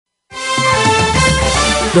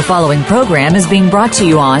The following program is being brought to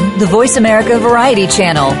you on the Voice America Variety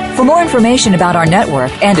Channel. For more information about our network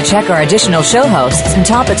and to check our additional show hosts and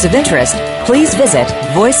topics of interest, please visit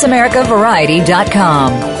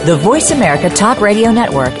voiceamericavariety.com. The Voice America Talk Radio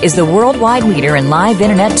Network is the worldwide leader in live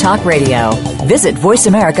Internet talk radio. Visit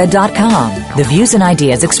voiceamerica.com. The views and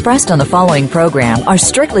ideas expressed on the following program are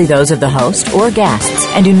strictly those of the host or guests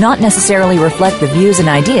and do not necessarily reflect the views and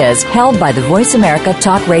ideas held by the Voice America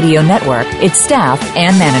Talk Radio Network, its staff,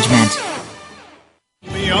 and management.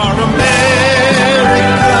 We are America,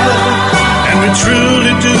 and we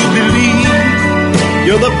truly do believe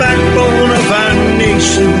you're the backbone of our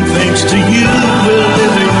nation. Thanks to you, we're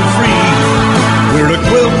living free. We're a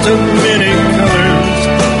quilt of many colors,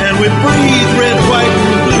 and we breathe red, white,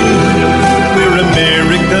 and blue. We're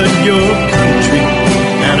America, your country,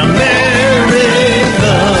 and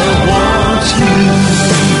America wants you.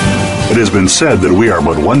 It has been said that we are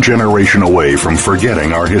but one generation away from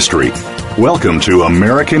forgetting our history. Welcome to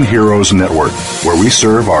American Heroes Network, where we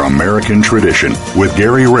serve our American tradition with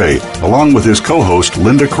Gary Ray, along with his co-host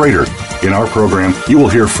Linda Crater. In our program, you will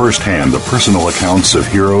hear firsthand the personal accounts of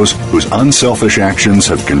heroes whose unselfish actions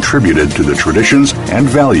have contributed to the traditions and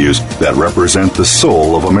values that represent the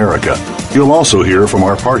soul of America. You'll also hear from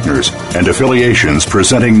our partners and affiliations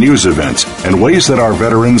presenting news events and ways that our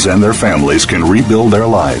veterans and their families can rebuild their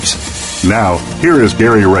lives. Now, here is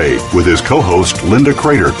Gary Ray with his co-host Linda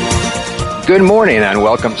Crater. Good morning and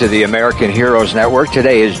welcome to the American Heroes Network.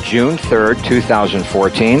 Today is June 3rd,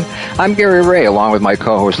 2014. I'm Gary Ray, along with my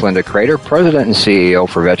co-host Linda Crater, President and CEO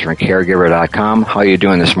for VeteranCaregiver.com. How are you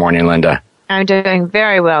doing this morning, Linda? I'm doing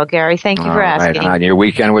very well, Gary. Thank you for asking. Right. Your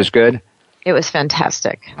weekend was good? It was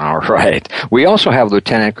fantastic. All right. We also have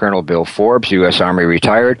Lieutenant Colonel Bill Forbes, U.S. Army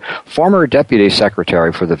retired, former Deputy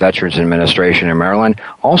Secretary for the Veterans Administration in Maryland,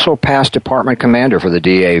 also past Department Commander for the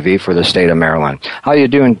DAV for the state of Maryland. How are you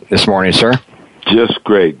doing this morning, sir? Just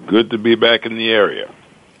great. Good to be back in the area.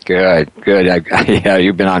 Good. Yeah,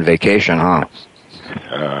 you've been on vacation, huh?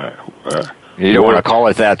 You don't want to call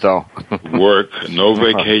it that, though. Work, no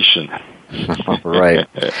vacation. Right.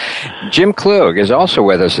 Jim Klug is also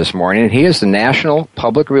with us this morning. He is the National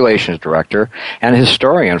Public Relations Director and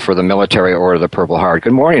historian for the Military Order of the Purple Heart.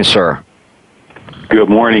 Good morning, sir. Good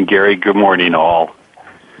morning, Gary. Good morning, all.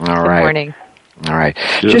 All right. Good morning. All right.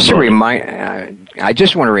 I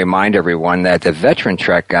just want to remind everyone that the Veteran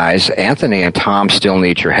Trek guys, Anthony and Tom, still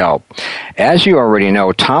need your help. As you already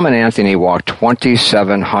know, Tom and Anthony walked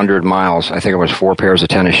 2,700 miles, I think it was 4 pairs of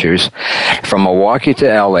tennis shoes, from Milwaukee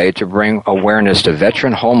to L.A. to bring awareness to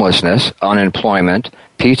veteran homelessness, unemployment,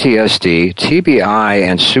 PTSD, TBI,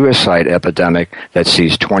 and suicide epidemic that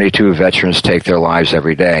sees 22 veterans take their lives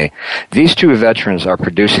every day. These 2 veterans are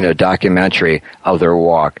producing a documentary of their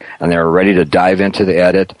walk, and they're ready to dive into the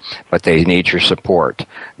edit, but they need your support.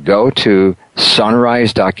 Go to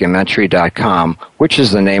sunrisedocumentary.com, which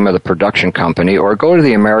is the name of the production company, or go to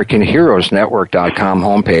the AmericanHeroesNetwork.com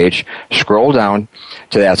homepage, scroll down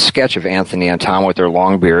to that sketch of Anthony and Tom with their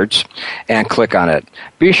long beards, and click on it.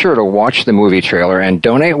 Be sure to watch the movie trailer and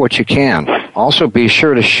donate what you can. Also, be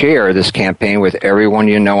sure to share this campaign with everyone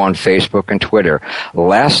you know on Facebook and Twitter.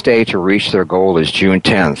 Last day to reach their goal is June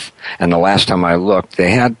 10th, and the last time I looked,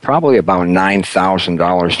 they had probably about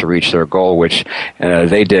 $9,000 to reach their goal, which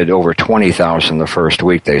they did over $20,000 the first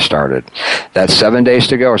week they started. That's 7 days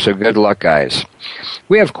to go, so good luck, guys.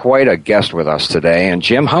 We have quite a guest with us today, and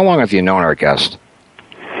Jim, how long have you known our guest?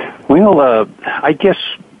 Well, I guess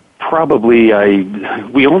probably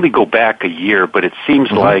we only go back a year, but it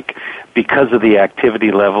seems like because of the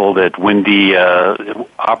activity level that Wendy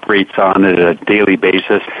operates on at a daily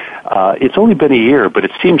basis, it's only been a year, but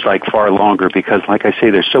it seems like far longer because, like I say,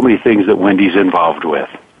 there's so many things that Wendy's involved with.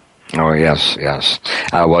 Oh, yes.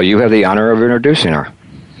 Well, you have the honor of introducing her.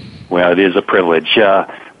 Well, it is a privilege.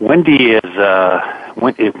 Wendy is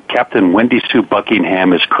Captain Wendy Sue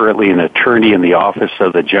Buckingham is currently an attorney in the Office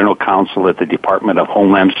of the General Counsel at the Department of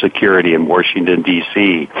Homeland Security in Washington,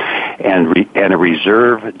 D.C., and a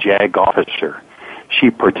reserve JAG officer. She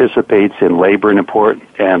participates in labor and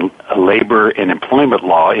employment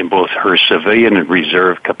law in both her civilian and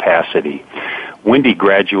reserve capacity. Wendy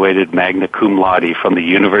graduated magna cum laude from the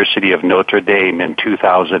University of Notre Dame in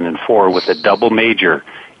 2004 with a double major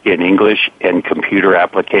in English and computer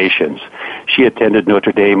applications. She attended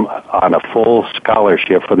Notre Dame on a full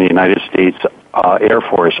scholarship from the United States Air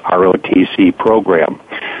Force ROTC program.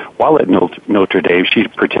 While at Notre Dame, she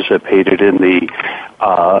participated in the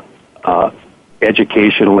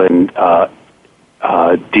educational and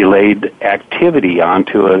delayed activity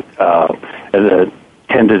onto a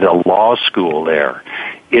attended a law school there.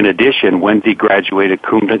 In addition, Wendy graduated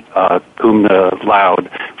cum laude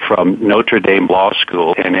from Notre Dame Law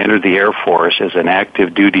School and entered the Air Force as an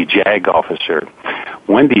active duty JAG officer.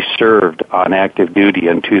 Wendy served on active duty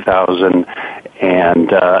in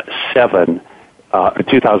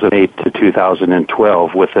 2008 to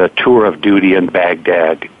 2012 with a tour of duty in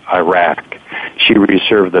Baghdad, Iraq. She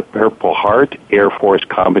received the Purple Heart, Air Force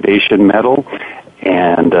Commendation Medal,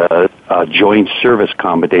 and a Joint Service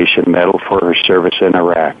Commendation Medal for her service in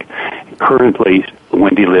Iraq. Currently,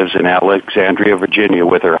 Wendy lives in Alexandria, Virginia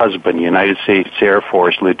with her husband, United States Air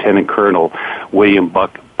Force Lieutenant Colonel William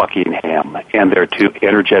Buckingham, and their two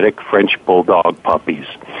energetic French Bulldog puppies.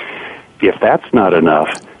 If that's not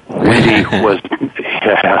enough, Wendy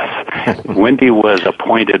was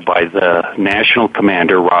appointed by the National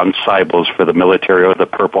Commander, Ron Sybils, for the Military of the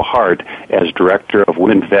Purple Heart as Director of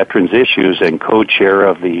Women Veterans Issues and co-chair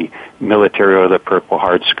of the Military of the Purple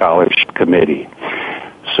Heart Scholarship Committee.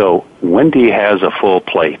 So Wendy has a full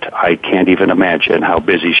plate. I can't even imagine how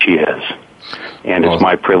busy she is. And it's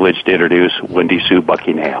my privilege to introduce Wendy Sue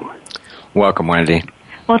Buckingham. Welcome, Wendy.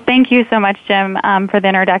 Well, thank you so much, Jim, for the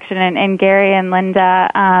introduction. And Gary and Linda,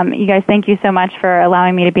 you guys, thank you so much for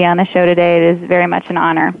allowing me to be on the show today. It is very much an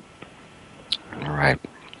honor. All right.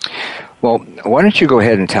 Well, why don't you go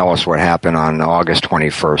ahead and tell us what happened on August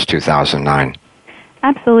 21st, 2009?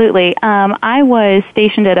 Absolutely. I was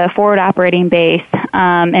stationed at a forward operating base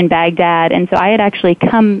in Baghdad, and so I had actually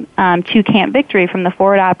come to Camp Victory from the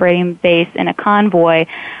forward operating base in a convoy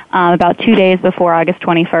about 2 days before August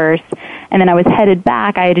 21st. And then I was headed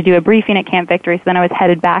back. I had to do a briefing at Camp Victory, so then I was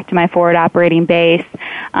headed back to my forward operating base.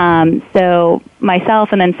 So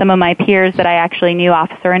myself and then some of my peers that I actually knew,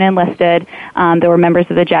 officer and enlisted, there were members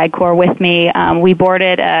of the JAG Corps with me. We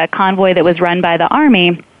boarded a convoy that was run by the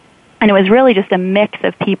Army. And it was really just a mix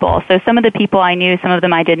of people. So some of the people I knew, some of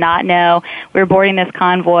them I did not know. We were boarding this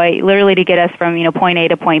convoy literally to get us from, point A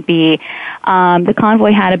to point B. The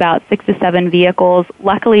convoy had about 6 to 7 vehicles.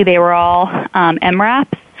 Luckily, they were all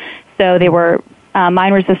MRAPs. So they were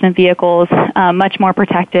mine-resistant vehicles, much more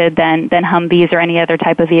protected than Humvees or any other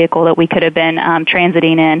type of vehicle that we could have been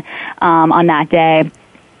transiting in on that day.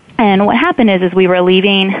 And what happened is we were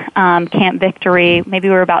leaving Camp Victory. Maybe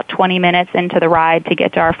we were about 20 minutes into the ride to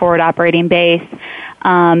get to our forward operating base.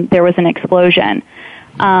 There was an explosion.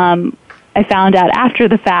 I found out after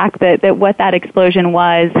the fact that what that explosion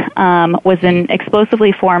was an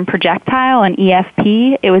explosively formed projectile, an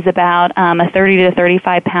EFP. It was about a 30 to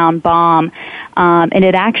 35 pound bomb, and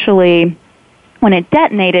it actually, when it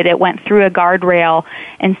detonated, it went through a guardrail,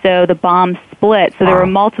 and so the bomb split. So there were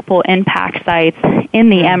multiple impact sites in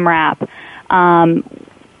the MRAP. And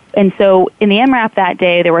so in the MRAP that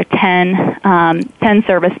day, there were 10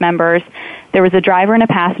 service members. There was a driver and a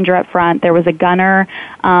passenger up front. There was a gunner,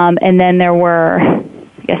 and then there were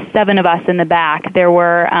 7 of us in the back. There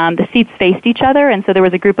were the seats faced each other, and so there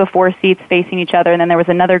was a group of 4 seats facing each other, and then there was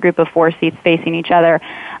another group of 4 seats facing each other.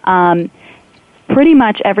 Pretty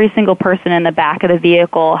much every single person in the back of the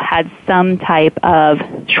vehicle had some type of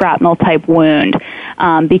shrapnel-type wound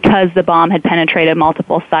because the bomb had penetrated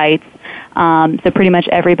multiple sites. So pretty much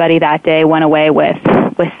everybody that day went away with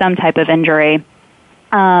some type of injury.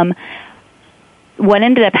 What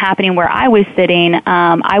ended up happening where I was sitting,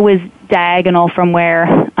 I was diagonal from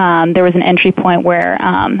where there was an entry point where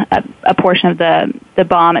a portion of the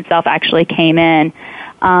bomb itself actually came in.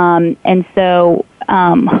 And so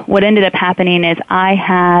what ended up happening is I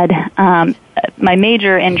had my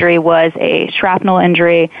major injury was a shrapnel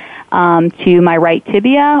injury to my right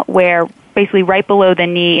tibia, where basically right below the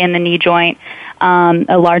knee, in the knee joint,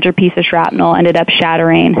 a larger piece of shrapnel ended up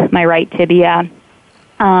shattering my right tibia,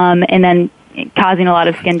 and then causing a lot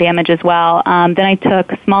of skin damage as well. Then I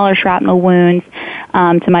took smaller shrapnel wounds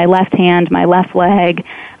to my left hand, my left leg,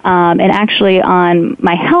 and actually on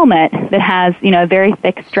my helmet that has, a very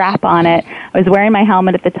thick strap on it. I was wearing my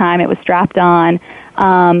helmet at the time. It was strapped on.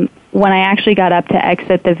 When I actually got up to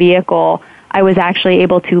exit the vehicle, I was actually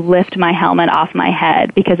able to lift my helmet off my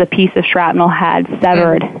head because a piece of shrapnel had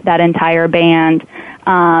severed that entire band.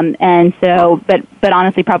 And so, but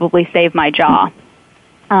honestly probably saved my jaw.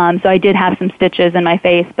 So I did have some stitches in my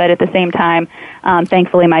face, but at the same time,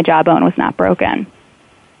 thankfully my jawbone was not broken.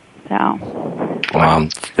 So.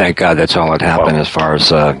 Thank God that's all that happened as far as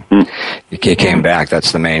you came back.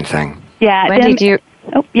 That's the main thing. Yeah. Wendy, do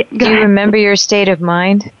you remember your state of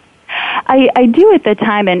mind? I do at the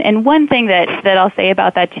time, and one thing that I'll say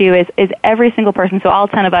about that too is every single person, so all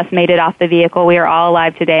 10 of us made it off the vehicle. We are all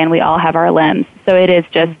alive today, and we all have our limbs. So it is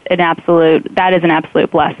just an absolute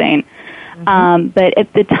blessing. Mm-hmm. But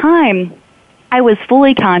at the time, I was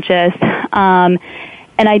fully conscious,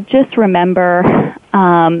 And I just remember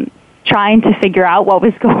trying to figure out what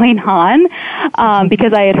was going on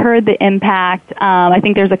because I had heard the impact. I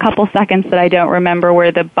think there's a couple seconds that I don't remember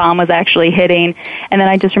where the bomb was actually hitting. And then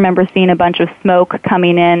I just remember seeing a bunch of smoke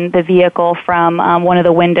coming in the vehicle from one of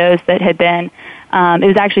the windows that had been, it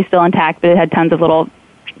was actually still intact, but it had tons of little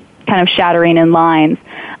kind of shattering in lines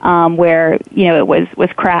where, it was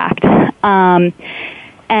cracked.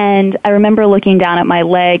 And I remember looking down at my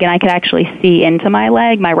leg, and I could actually see into my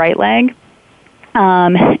leg, my right leg.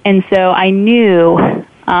 And so I knew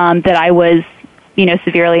that I was,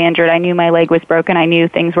 severely injured. I knew my leg was broken. I knew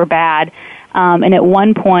things were bad. And at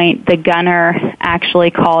one point, the gunner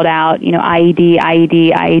actually called out, IED,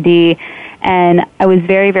 IED, IED. And I was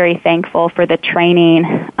very, very thankful for the training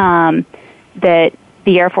that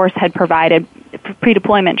the Air Force had provided,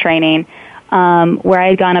 pre-deployment training, where I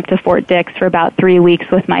had gone up to Fort Dix for about 3 weeks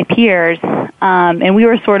with my peers. And we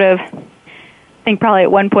were sort of, I think probably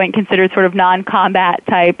at one point considered sort of non-combat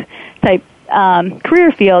type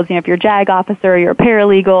career fields. If you're a JAG officer, you're a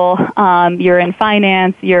paralegal, you're in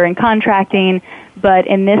finance, you're in contracting. But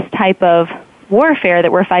in this type of warfare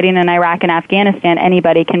that we're fighting in Iraq and Afghanistan,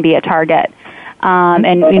 anybody can be a target.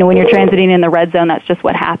 And when you're transiting in the red zone, that's just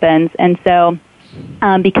what happens. And so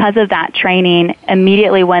because of that training,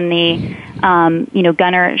 immediately when the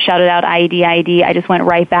gunner shouted out IED, IED, I just went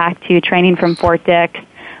right back to training from Fort Dix,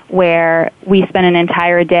 where we spent an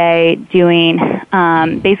entire day doing,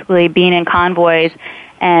 basically being in convoys.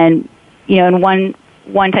 And, in one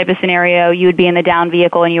type of scenario, you would be in the down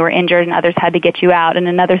vehicle and you were injured and others had to get you out. In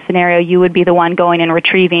another scenario, you would be the one going and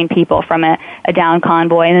retrieving people from a down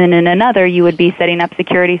convoy. And then in another, you would be setting up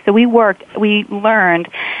security. So we learned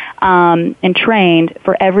and trained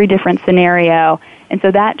for every different scenario. And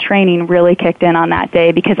so that training really kicked in on that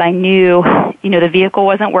day because I knew, the vehicle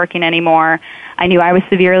wasn't working anymore. I knew I was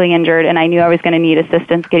severely injured, and I knew I was going to need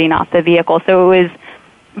assistance getting off the vehicle. So it was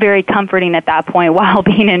very comforting at that point while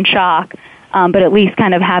being in shock, but at least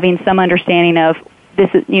kind of having some understanding of this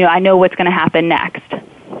is, I know what's going to happen next.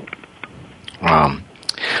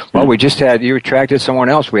 Well, you attracted someone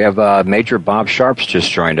else. We have Major Bob Sharps just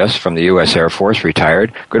joined us from the U.S. Air Force,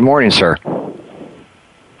 retired. Good morning, sir.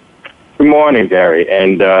 Good morning, Gary.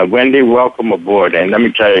 And Wendy, welcome aboard. And let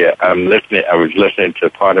me tell you, I was listening to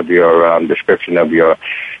part of your description of your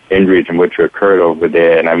injuries and which occurred over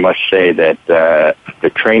there, and I must say that the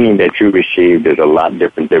training that you received is a lot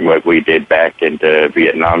different than what we did back in the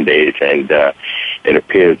Vietnam days, and it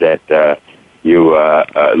appears that you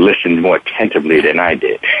listened more attentively than I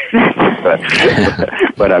did.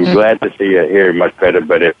 But I'm glad to see you here much better.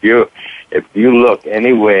 But if you look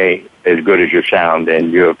any way as good as you sound, then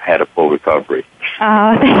you have had a full recovery.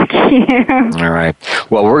 Oh, thank you. All right.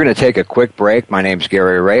 Well, we're going to take a quick break. My name's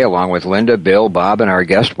Gary Ray, along with Linda, Bill, Bob, and our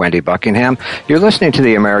guest, Wendy Buckingham. You're listening to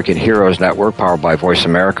the American Heroes Network, powered by Voice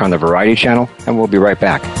America on the Variety Channel, and we'll be right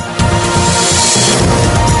back.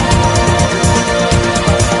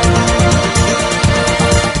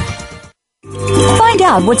 Find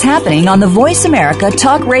out what's happening on the Voice America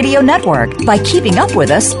Talk Radio Network by keeping up with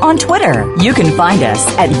us on Twitter. You can find us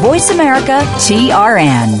at Voice America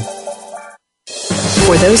TRN.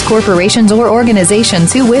 For those corporations or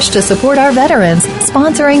organizations who wish to support our veterans,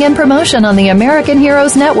 sponsoring and promotion on the American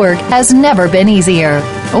Heroes Network has never been easier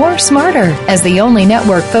or smarter. As the only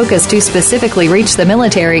network focused to specifically reach the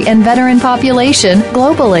military and veteran population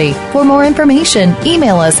globally. For more information,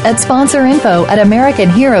 email us at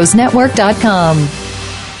sponsorinfo@AmericanHeroesNetwork.com.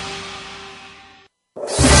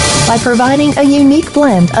 By providing a unique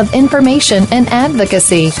blend of information and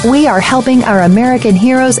advocacy, we are helping our American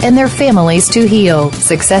heroes and their families to heal,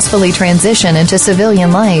 successfully transition into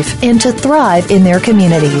civilian life, and to thrive in their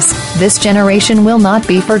communities. This generation will not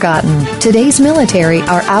be forgotten. Today's military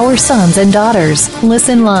are our sons and daughters.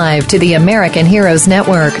 Listen live to the American Heroes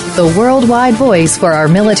Network, the worldwide voice for our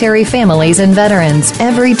military families and veterans,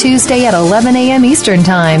 every Tuesday at 11 a.m. Eastern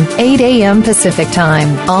Time, 8 a.m. Pacific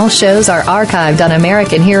Time. All shows are archived on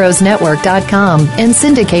AmericanHeroesNetwork.com and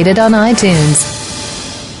syndicated on iTunes.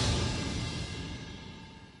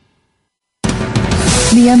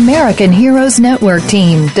 The American Heroes Network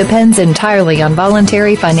team depends entirely on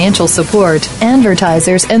voluntary financial support,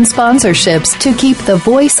 advertisers, and sponsorships to keep the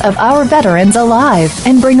voice of our veterans alive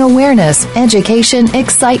and bring awareness, education,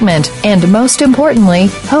 excitement, and most importantly,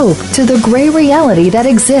 hope to the gray reality that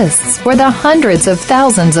exists for the hundreds of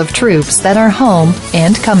thousands of troops that are home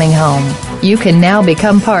and coming home. You can now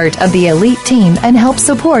become part of the elite team and help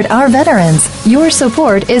support our veterans. Your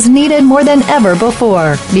support is needed more than ever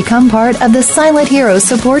before. Become part of the Silent Heroes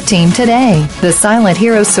support team today. The Silent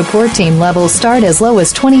Heroes support team levels start as low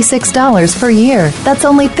as $26 per year. That's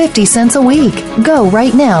only 50 cents a week. Go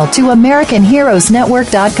right now to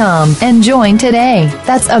AmericanHeroesNetwork.com and join today.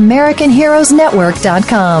 That's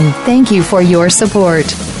AmericanHeroesNetwork.com. Thank you for your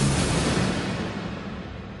support.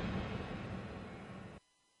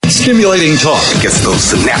 Stimulating talk gets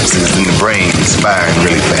those synapses in the brain firing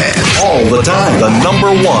really fast. All the time. The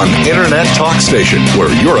 #1 Internet talk station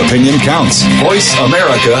where your opinion counts.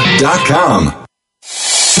 VoiceAmerica.com.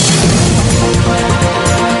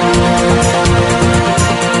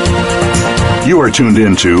 You are tuned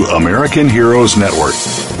into American Heroes Network.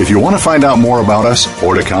 If you want to find out more about us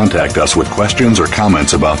or to contact us with questions or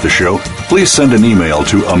comments about the show, please send an email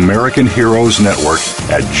to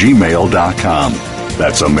AmericanHeroesNetwork@gmail.com.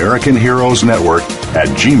 That's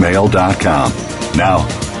AmericanHeroesNetwork@gmail.com. Now,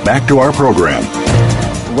 back to our program.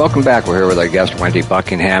 Welcome back. We're here with our guest, Wendy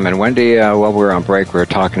Buckingham. And Wendy, while we were on break, we were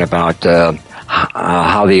talking about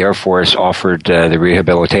how the Air Force offered the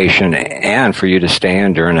rehabilitation and for you to stay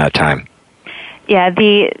in during that time. Yeah,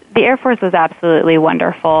 the Air Force was absolutely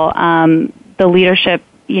wonderful. The leadership,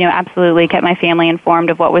 absolutely kept my family informed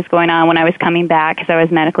of what was going on when I was coming back because I was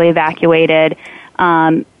medically evacuated.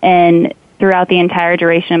 And throughout the entire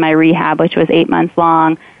duration of my rehab, which was 8 months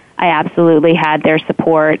long, I absolutely had their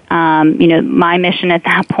support. My mission at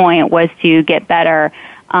that point was to get better.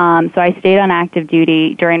 So I stayed on active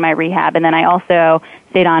duty during my rehab, and then I also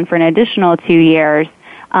stayed on for an additional 2 years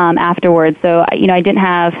afterwards. So, I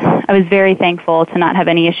was very thankful to not have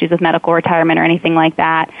any issues with medical retirement or anything like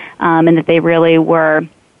that, and that they really were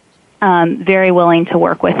very willing to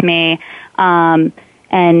work with me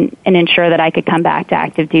and ensure that I could come back to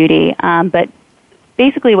active duty. But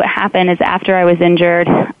basically what happened is after I was injured,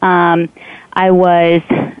 I was,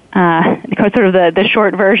 sort of the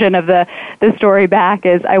short version of the story back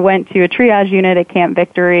is I went to a triage unit at Camp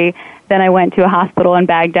Victory. Then I went to a hospital in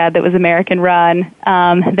Baghdad that was American-run,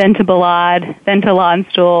 then to Balad, then to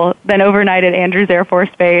Landstuhl, then overnight at Andrews Air Force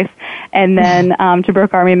Base, and then to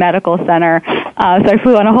Brooke Army Medical Center. So I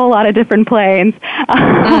flew on a whole lot of different planes.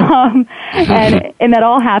 And that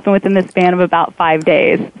all happened within the span of about 5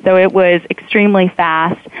 days. So it was extremely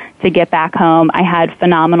fast to get back home. I had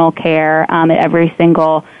phenomenal care at every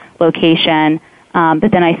single location.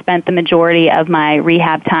 But then I spent the majority of my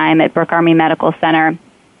rehab time at Brooke Army Medical Center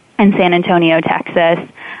in San Antonio, Texas.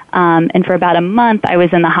 And for about a month, I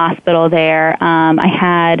was in the hospital there. I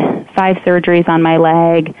had 5 surgeries on my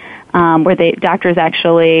leg, where the doctors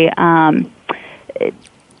actually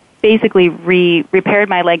basically repaired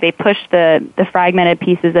my leg. They pushed the fragmented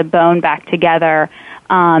pieces of bone back together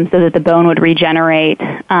so that the bone would regenerate.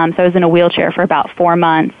 So I was in a wheelchair for about 4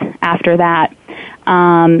 months after that.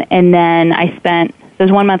 And then I spent, there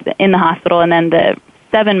was 1 month in the hospital, and then the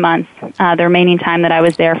 7 months, the remaining time that I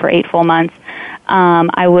was there for 8 full months,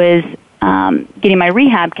 I was getting my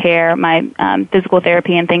rehab care, my physical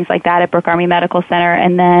therapy and things like that at Brooke Army Medical Center.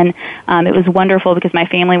 And then it was wonderful because my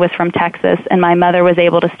family was from Texas, and my mother was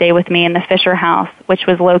able to stay with me in the Fisher House, which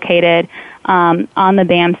was located on the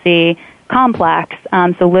BAMC complex.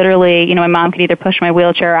 So literally, my mom could either push my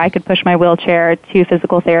wheelchair, or I could push my wheelchair to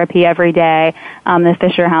physical therapy every day. The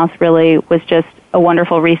Fisher House really was just a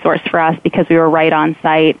wonderful resource for us because we were right on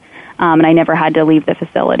site, and I never had to leave the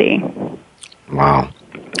facility. Wow.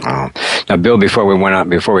 Now, Bill, before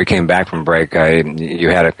we came back from break,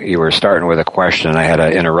 you were starting with a question. I had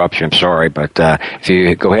to interrupt you. I'm sorry, but if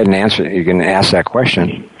you go ahead and answer, you can ask that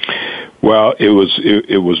question. Well, it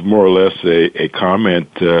was more or less a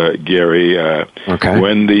comment, Gary. Okay.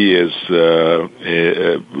 Wendy is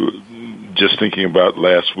just thinking about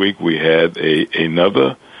last week. We had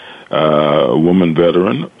another woman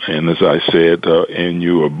veteran, and as I said, and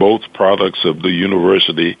you are both products of the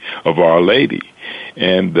University of Our Lady,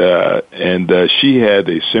 and she had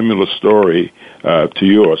a similar story to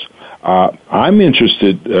yours. I'm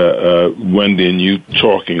interested, Wendy, in you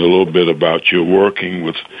talking a little bit about your working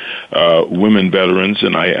with women veterans,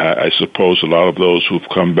 and I suppose a lot of those who've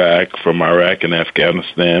come back from Iraq and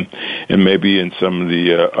Afghanistan, and maybe in some of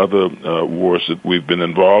the other wars that we've been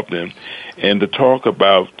involved in, and to talk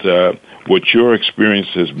about what your experience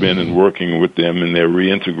has been in working with them in their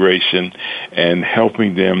reintegration and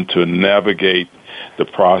helping them to navigate the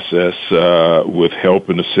process with help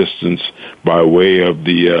and assistance by way of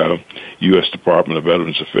the U.S. Department of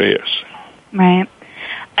Veterans Affairs. Right.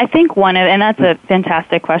 I think and that's a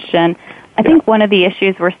fantastic question. I think one of the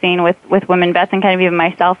issues we're seeing with women vets, and kind of even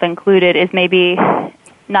myself included, is maybe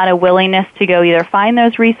not a willingness to go either find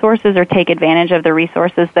those resources or take advantage of the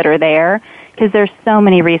resources that are there, because there's so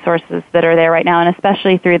many resources that are there right now, and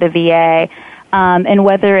especially through the VA. And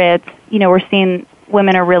whether it's, we're seeing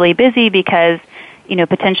women are really busy because,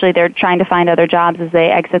 potentially they're trying to find other jobs as they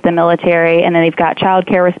exit the military, and then they've got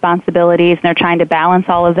childcare responsibilities, and they're trying to balance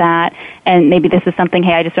all of that. And maybe this is something,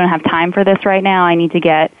 hey, I just don't have time for this right now. I need to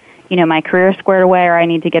get, my career squared away, or I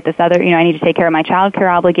need to get this other, I need to take care of my childcare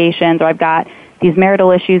obligations, or I've got these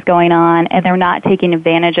marital issues going on, and they're not taking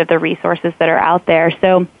advantage of the resources that are out there.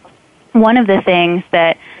 So one of the things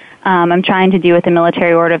that I'm trying to do with the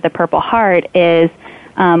Military Order of the Purple Heart is,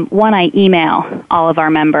 one, I email all of our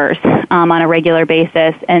members on a regular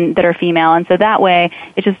basis and that are female, and so that way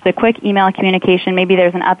it's just a quick email communication. Maybe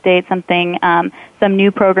there's an update, something, some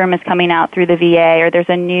new program is coming out through the VA, or there's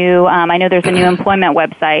a new, I know there's a new employment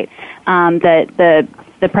website that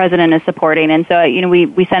the president is supporting, and so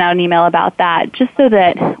we sent out an email about that, just so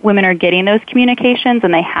that women are getting those communications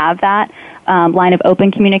and they have that line of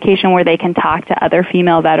open communication where they can talk to other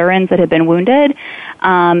female veterans that have been wounded.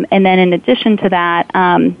 And then in addition to that,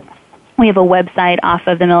 we have a website off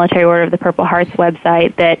of the Military Order of the Purple Heart's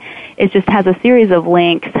website that just has a series of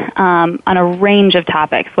links on a range of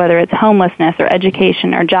topics, whether it's homelessness or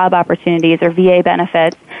education or job opportunities or VA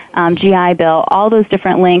benefits, GI Bill, all those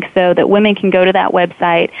different links, so that women can go to that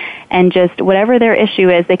website and just whatever their issue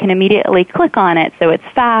is, they can immediately click on it. So it's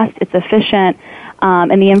fast, it's efficient,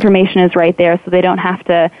 and the information is right there, so they don't have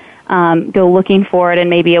to go looking for it, and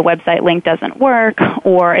maybe a website link doesn't work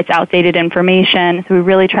or it's outdated information. So we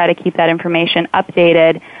really try to keep that information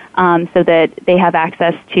updated so that they have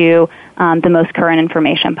access to the most current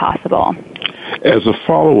information possible. As a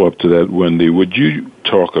follow-up to that, Wendy, would you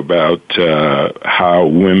talk about how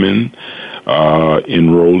women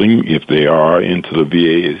enrolling, if they are, into the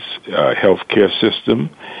VA's healthcare system,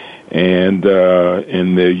 and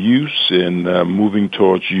their use in moving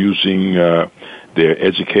towards using their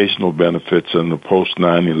educational benefits in the post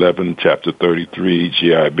 9/11 Chapter 33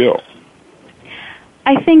 GI Bill?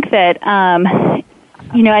 I think that,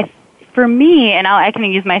 for me, and I can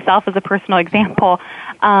use myself as a personal example,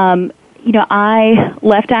 I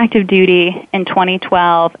left active duty in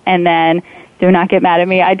 2012, and then, do not get mad at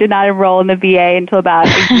me, I did not enroll in the VA until about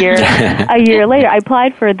a year later. I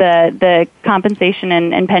applied for the compensation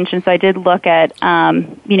and pension, so I did look at,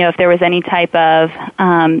 if there was any type of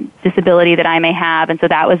disability that I may have, and so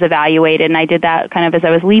that was evaluated, and I did that kind of as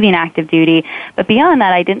I was leaving active duty. But beyond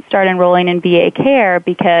that, I didn't start enrolling in VA care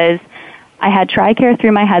because I had TRICARE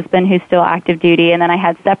through my husband, who's still active duty, and then I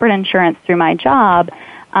had separate insurance through my job.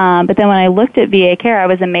 But then when I looked at VA care, I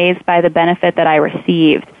was amazed by the benefit that I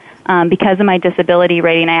received. Because of my disability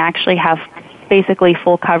rating, I actually have basically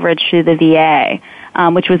full coverage through the VA,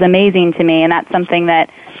 which was amazing to me, and that's something that,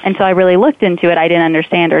 until I really looked into it, I didn't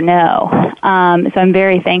understand or know. So I'm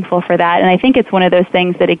very thankful for that, and I think it's one of those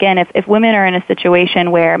things that, again, if women are in a situation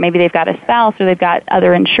where maybe they've got a spouse or they've got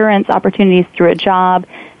other insurance opportunities through a job,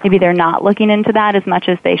 maybe they're not looking into that as much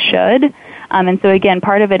as they should. And so, again,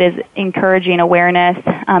 part of it is encouraging awareness,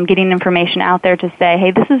 getting information out there to say,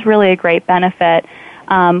 hey, this is really a great benefit.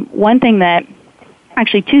 One thing that,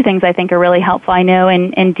 actually two things I think are really helpful. I know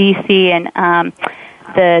in D.C. and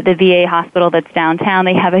the VA hospital that's downtown,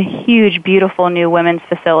 they have a huge, beautiful new women's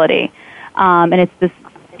facility. And it's this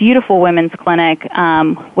beautiful women's clinic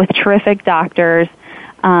with terrific doctors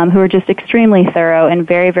who are just extremely thorough and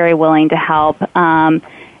very, very willing to help.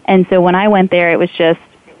 And so when I went there, it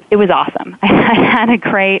was awesome. I had a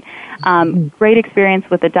great experience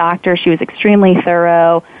with the doctor. She was extremely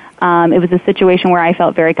thorough. It was a situation where I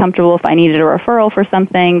felt very comfortable if I needed a referral for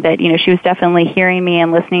something, that, she was definitely hearing me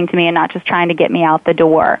and listening to me and not just trying to get me out the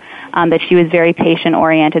door, that she was very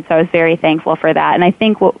patient-oriented, so I was very thankful for that. And I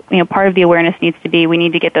think part of the awareness needs to be, we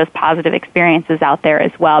need to get those positive experiences out there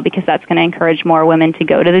as well, because that's going to encourage more women to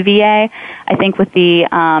go to the VA. I think with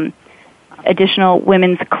the additional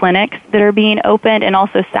women's clinics that are being opened, and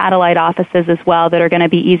also satellite offices as well that are going to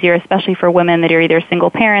be easier, especially for women that are either single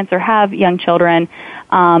parents or have young children.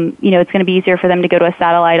 It's going to be easier for them to go to a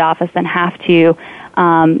satellite office than have to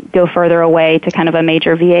go further away to kind of a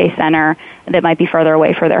major VA center that might be further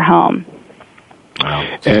away for their home.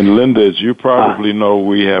 And Linda, as you probably know,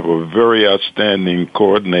 we have a very outstanding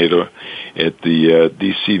coordinator at the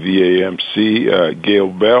DCVAMC, Gail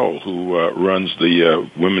Bell, who runs the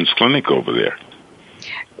women's clinic over there.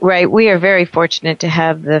 Right. We are very fortunate to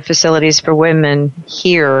have the facilities for women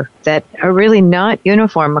here that are really not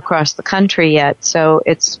uniform across the country yet. So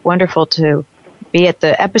it's wonderful to be at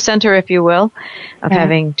the epicenter, if you will, of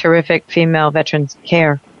having terrific female veterans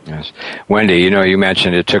care. Yes. Wendy, you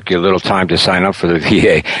mentioned it took you a little time to sign up for the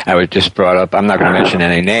VA. I was just brought up, I'm not going to mention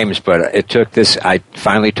any names, but it took this, I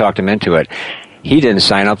finally talked him into it. He didn't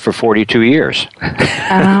sign up for 42 years.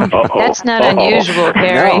 That's not unusual,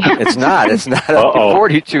 Gary. No, it's not. It's not.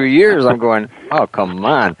 42 years, I'm going, oh, come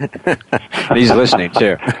on. He's listening,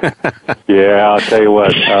 too. Yeah, I'll tell you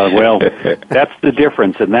what. Well, that's the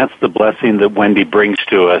difference, and that's the blessing that Wendy brings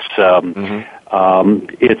to us.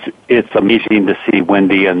 It's amazing to see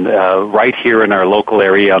Wendy, and right here in our local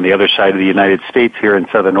area on the other side of the United States, here in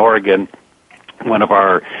Southern Oregon, one of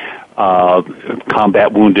our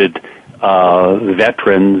combat wounded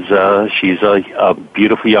veterans. She's a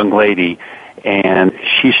beautiful young lady, and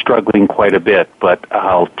she's struggling quite a bit. But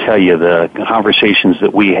I'll tell you, the conversations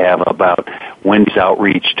that we have about Wendy's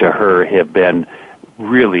outreach to her have been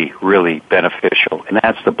really, really beneficial. And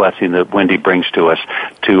that's the blessing that Wendy brings to us,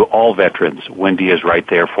 to all veterans. Wendy is right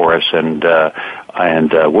there for us and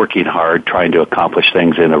working hard, trying to accomplish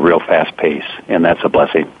things in a real fast pace. And that's a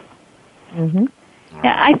blessing. Mm-hmm.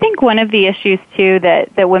 Yeah, I think one of the issues, too,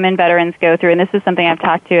 that women veterans go through, and this is something I've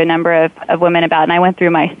talked to a number of women about, and I went through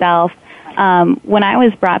myself, when I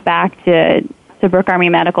was brought back to Brooke Army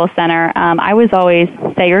Medical Center, I was always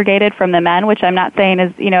segregated from the men, which I'm not saying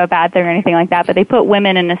is, a bad thing or anything like that, but they put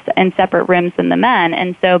women in separate rooms than the men.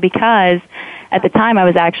 And so because at the time I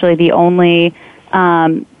was actually the only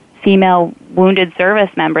female wounded service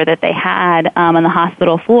member that they had on the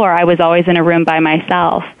hospital floor, I was always in a room by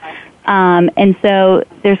myself. And so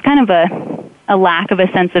there's kind of a lack of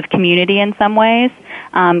a sense of community in some ways.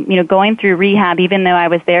 Going through rehab, even though I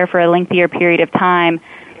was there for a lengthier period of time,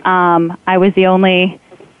 I was the only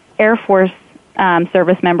Air Force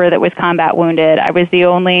service member that was combat wounded. I was the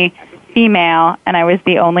only female, and I was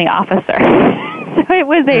the only officer. So it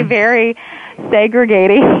was a very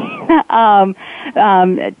segregating time,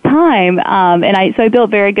 and so I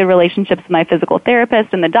built very good relationships with my physical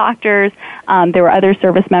therapist and the doctors. There were other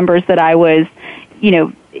service members that I was,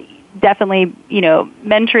 definitely,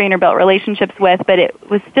 mentoring or built relationships with, but it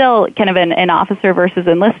was still kind of an officer versus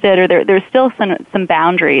enlisted, or there's still some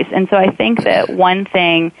boundaries. And so I think that one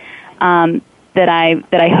thing that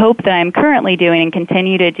I hope that I'm currently doing and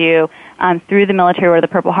continue to do through the Military Order of the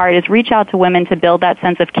Purple Heart is reach out to women to build that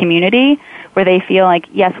sense of community where they feel like,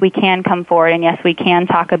 yes, we can come forward, and yes, we can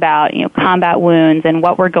talk about, combat wounds and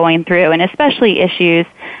what we're going through, and especially issues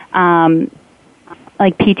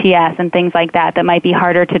like PTS and things like that might be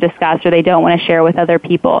harder to discuss or they don't want to share with other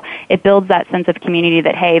people. It builds that sense of community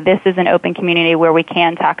that, hey, this is an open community where we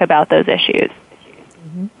can talk about those issues.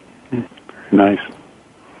 Mm-hmm. Nice.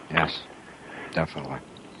 Yes, definitely.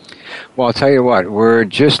 Well, I'll tell you what,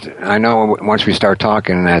 I know once we start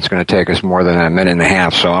talking, that's going to take us more than a minute and a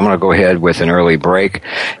half, so I'm going to go ahead with an early break.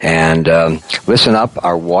 And listen up,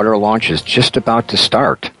 our water launch is just about to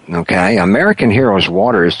start. Okay, American Heroes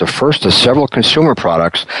Water is the first of several consumer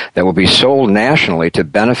products that will be sold nationally to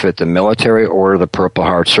benefit the Military Order of the Purple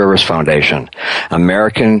Heart Service Foundation.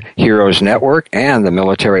 American Heroes Network and the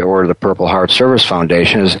Military Order of the Purple Heart Service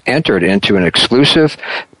Foundation has entered into an exclusive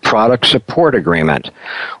product support agreement.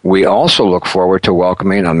 We also look forward to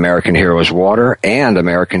welcoming American Heroes Water and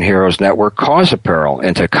American Heroes Network cause apparel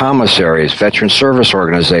into commissaries, veteran service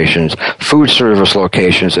organizations, food service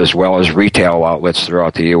locations, as well as retail outlets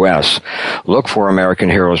throughout the U.S. Look for American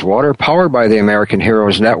Heroes Water, powered by the American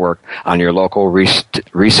Heroes Network, on your local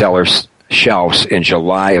resellers' shelves in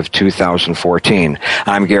July of 2014.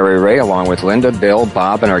 I'm Gary Ray, along with Linda, Bill,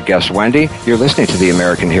 Bob, and our guest Wendy. You're listening to the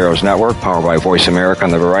American Heroes Network, powered by Voice America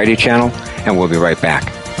on the Variety Channel, and we'll be right back.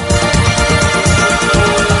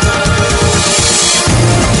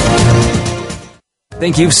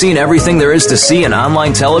 Think you've seen everything there is to see in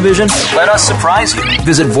online television? Let us surprise you.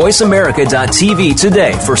 Visit voiceamerica.tv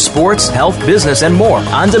today for sports, health, business, and more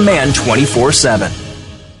on demand 24/7.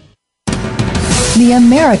 The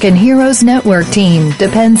American Heroes Network team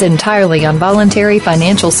depends entirely on voluntary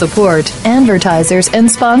financial support, advertisers, and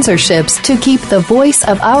sponsorships to keep the voice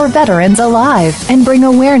of our veterans alive and bring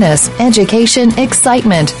awareness, education,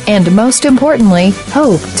 excitement, and most importantly,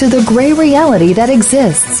 hope to the gray reality that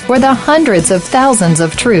exists for the hundreds of thousands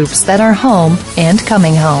of troops that are home and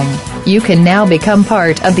coming home. You can now become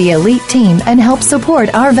part of the elite team and help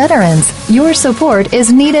support our veterans. Your support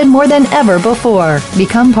is needed more than ever before.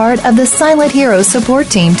 Become part of the Silent Heroes support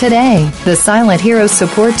team today. The Silent Heroes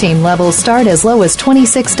support team levels start as low as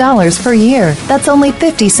 $26 per year. That's only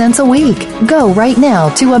 50 cents a week. Go right now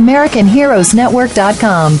to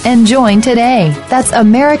AmericanHeroesNetwork.com and join today. That's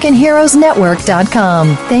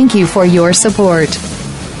AmericanHeroesNetwork.com. Thank you for your support.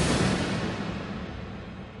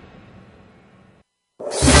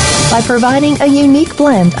 By providing a unique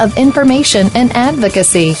blend of information and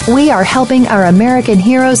advocacy, we are helping our American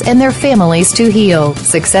heroes and their families to heal,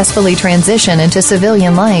 successfully transition into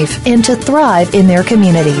civilian life, and to thrive in their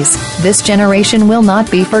communities. This generation will not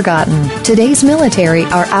be forgotten. Today's military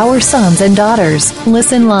are our sons and daughters.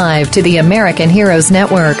 Listen live to the American Heroes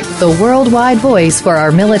Network, the worldwide voice for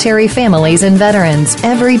our military families and veterans,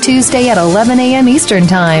 every Tuesday at 11 a.m. Eastern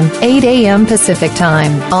Time, 8 a.m. Pacific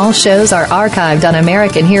Time. All shows are archived on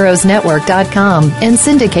AmericanHeroesNetwork.com and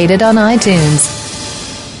syndicated on iTunes.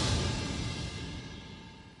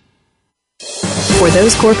 For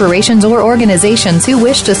those corporations or organizations who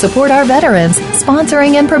wish to support our veterans,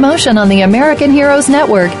 sponsoring and promotion on the American Heroes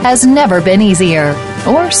Network has never been easier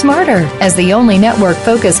or smarter. As the only network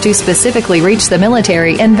focused to specifically reach the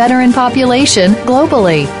military and veteran population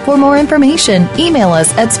globally. For more information, email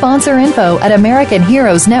us at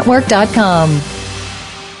sponsorinfo@AmericanHeroesNetwork.com.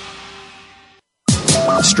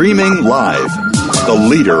 Streaming live, the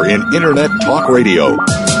leader in Internet talk radio,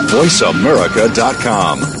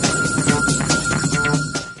 VoiceAmerica.com.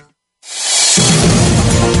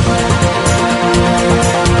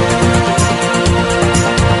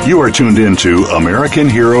 You are tuned in to American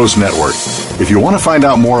Heroes Network. If you want to find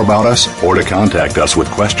out more about us or to contact us with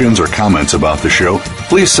questions or comments about the show,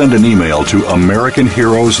 please send an email to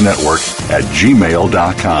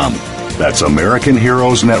AmericanHeroesNetwork@gmail.com. That's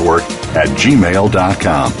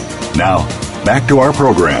AmericanHeroesNetwork@gmail.com. Now, back to our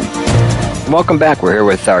program. Welcome back. We're here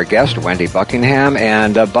with our guest, Wendy Buckingham.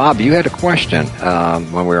 And Bob, you had a question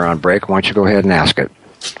when we were on break. Why don't you go ahead and ask it?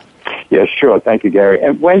 Yes, sure. Thank you, Gary.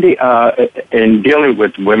 And Wendy, in dealing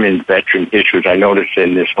with women's veteran issues, I noticed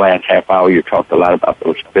in this last half hour you talked a lot about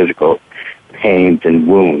those physical pains and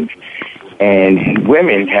wounds. And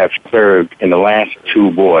women have served in the last two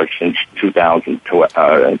wars since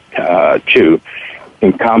 2002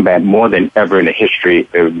 in combat more than ever in the history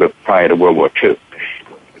prior to World War II.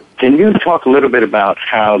 Can you talk a little bit about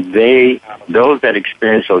how those that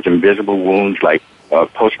experience those invisible wounds like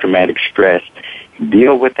post-traumatic stress,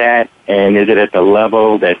 deal with that, and is it at the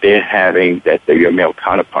level that they're having that your male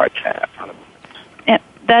counterparts have? Yeah,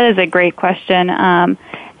 that is a great question, and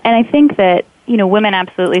I think that women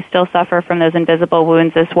absolutely still suffer from those invisible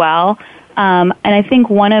wounds as well. And I think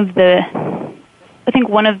one of the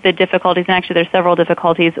difficulties, and actually there's several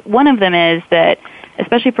difficulties. One of them is that,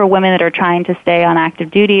 especially for women that are trying to stay on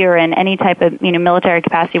active duty or in any type of military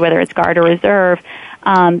capacity, whether it's Guard or Reserve,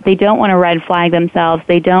 they don't want to red flag themselves.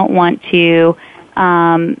 They don't want to.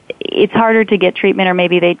 It's harder to get treatment, or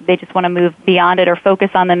maybe they just want to move beyond it or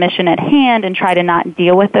focus on the mission at hand and try to not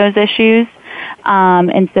deal with those issues.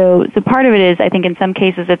 And so part of it is, I think in some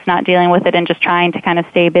cases it's not dealing with it and just trying to kind of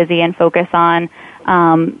stay busy and focus on,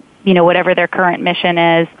 whatever their current mission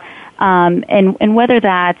is. And whether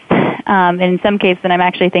that's, in some cases, and I'm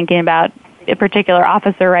actually thinking about a particular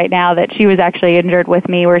officer right now that she was actually injured with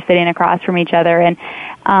me. We're sitting across from each other, and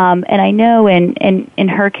I know in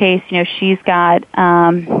her case, she's got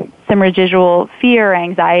some residual fear,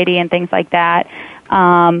 anxiety, and things like that.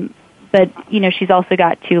 But she's also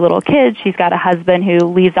got two little kids. She's got a husband who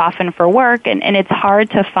leaves often for work, and it's hard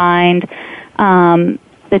to find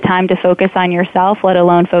the time to focus on yourself, let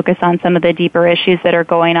alone focus on some of the deeper issues that are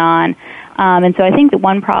going on. And so I think that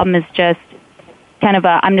one problem is just kind of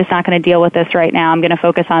I'm just not going to deal with this right now. I'm going to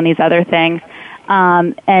focus on these other things.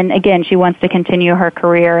 And again, she wants to continue her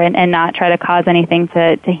career and not try to cause anything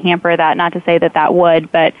to hamper that. Not to say that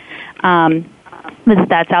would, but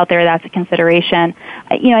that's out there. That's a consideration.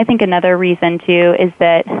 I think another reason too is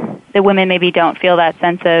that the women maybe don't feel that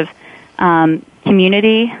sense of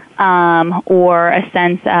community or a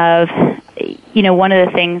sense of, one of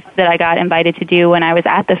the things that I got invited to do when I was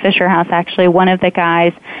at the Fisher House, actually, one of the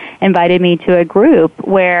guys invited me to a group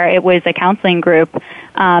where it was a counseling group,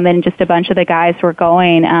 and just a bunch of the guys were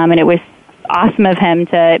going, and it was awesome of him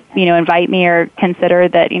to, invite me or consider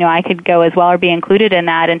that, I could go as well or be included in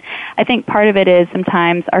that. And I think part of it is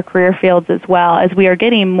sometimes our career fields as well, as we are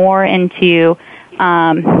getting more into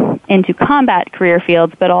combat career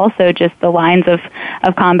fields, but also just the lines of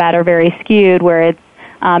combat are very skewed, where it's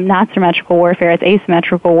not symmetrical warfare, it's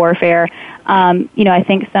asymmetrical warfare. I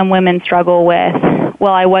think some women struggle with,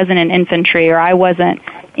 well, I wasn't in infantry, or I wasn't,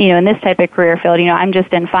 in this type of career field, I'm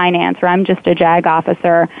just in finance, or I'm just a JAG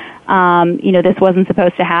officer. This wasn't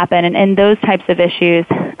supposed to happen. And those types of issues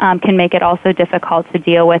can make it also difficult to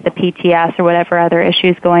deal with the PTS or whatever other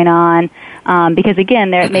issues going on. Because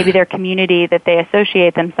again, maybe their community that they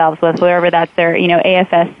associate themselves with, wherever that's their,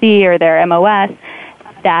 AFSC or their MOS,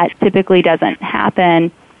 that typically doesn't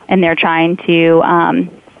happen, and they're trying to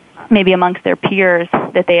maybe amongst their peers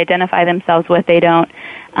that they identify themselves with, they don't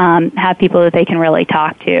have people that they can really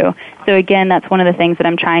talk to. So again, that's one of the things that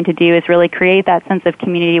I'm trying to do is really create that sense of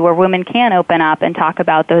community where women can open up and talk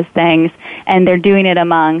about those things, and they're doing it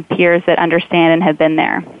among peers that understand and have been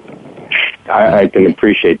there. I can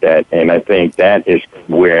appreciate that, and I think that is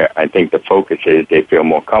where I think the focus is. They feel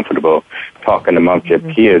more comfortable talking amongst their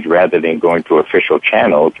peers rather than going to official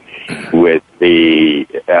channels with the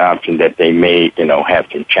option that they may, have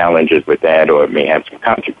some challenges with that or may have some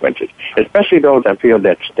consequences, especially those I feel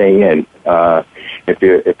that stay in.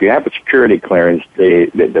 If you have a security clearance,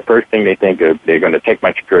 the first thing they think of, they're going to take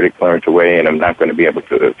my security clearance away and I'm not going to be able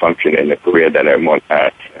to function in the career that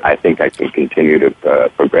I think I can continue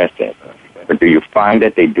to progress in. But do you find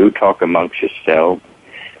that they do talk amongst yourselves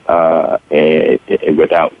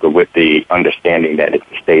with the understanding that it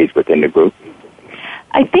stays within the group?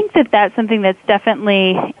 I think that that's something that's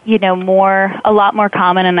definitely, a lot more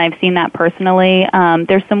common, and I've seen that personally.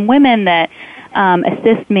 There's some women that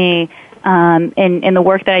assist me in the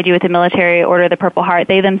work that I do with the Military Order of the Purple Heart.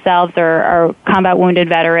 They themselves are combat wounded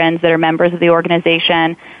veterans that are members of the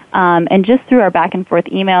organization. And just through our back and forth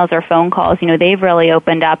emails or phone calls, they've really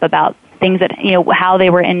opened up about things that, how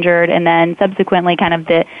they were injured, and then subsequently kind of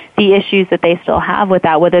the issues that they still have with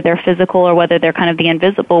that, whether they're physical or whether they're kind of the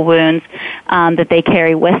invisible wounds that they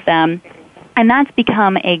carry with them. And that's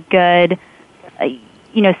become a good,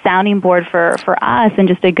 sounding board for us and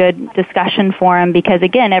just a good discussion forum because,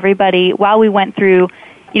 again, everybody, while we went through,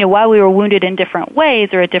 while we were wounded in different ways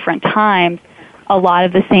or at different times, a lot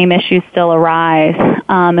of the same issues still arise.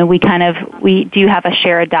 And we do have a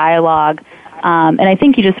shared dialogue. And I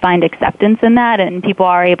think you just find acceptance in that, and people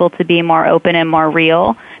are able to be more open and more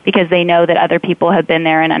real because they know that other people have been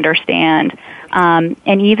there and understand. And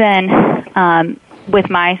even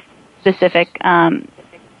with my specific combat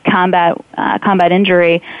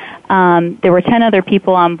injury, there were 10 other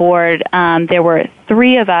people on board. There were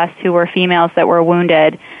 3 of us who were females that were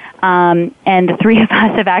wounded, and the 3 of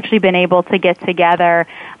us have actually been able to get together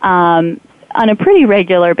on a pretty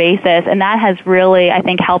regular basis, and that has really, I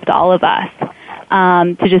think, helped all of us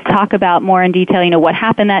to just talk about more in detail, what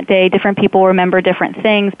happened that day. Different people remember different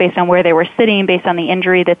things based on where they were sitting, based on the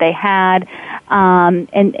injury that they had, and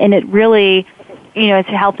it really, it's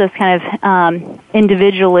helped us kind of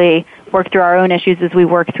individually work through our own issues as we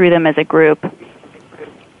work through them as a group.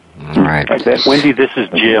 All right. Wendy, this is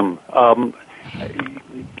Jim.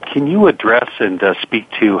 Can you address and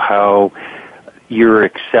speak to how your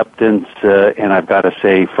acceptance, and I've got to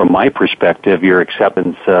say, from my perspective, your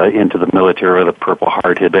acceptance into the Military of the Purple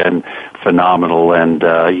Heart had been phenomenal, and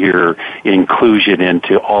your inclusion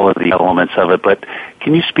into all of the elements of it. But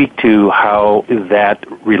can you speak to how that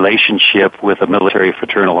relationship with a military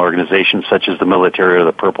fraternal organization such as the Military of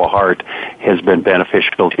the Purple Heart has been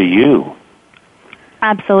beneficial to you?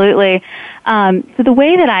 Absolutely. So the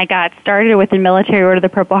way that I got started with the Military Order of the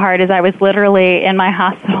Purple Heart is I was literally in my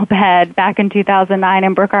hospital bed back in 2009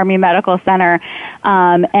 in Brooke Army Medical Center.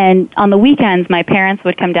 And on the weekends, my parents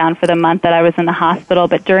would come down for the month that I was in the hospital.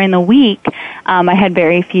 But during the week, I had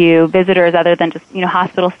very few visitors other than just,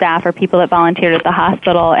 hospital staff or people that volunteered at the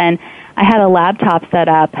hospital. And I had a laptop set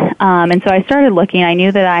up, and so I started looking. I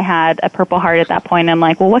knew that I had a Purple Heart at that point. I'm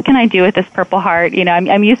like, well, what can I do with this Purple Heart?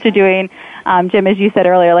 I'm used to doing, Jim, as you said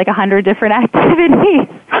earlier, like 100 different activities.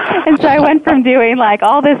 And so I went from doing like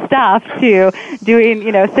all this stuff to doing,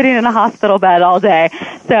 sitting in a hospital bed all day.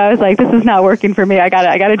 So I was like, this is not working for me. I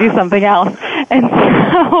gotta do something else. And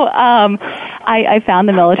so I found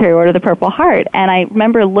the Military Order of the Purple Heart, and I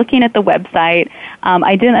remember looking at the website.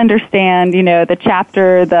 I didn't understand, the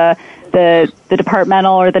chapter, the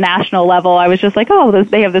departmental or the national level. I was just like,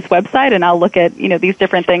 they have this website, and I'll look at, these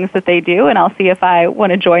different things that they do, and I'll see if I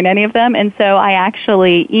want to join any of them. And so I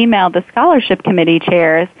actually emailed the scholarship committee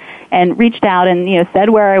chairs and reached out and, said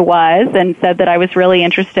where I was and said that I was really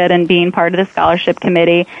interested in being part of the scholarship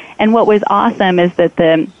committee. And what was awesome is that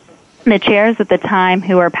the chairs at the time,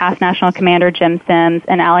 who were past National Commander Jim Sims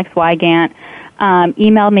and Alex Wygant,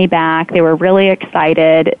 emailed me back. They were really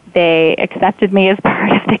excited. They accepted me as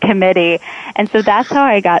part of the committee. And so that's how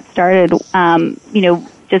I got started,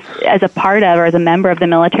 just as a part of or as a member of the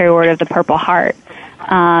Military Order of the Purple Heart.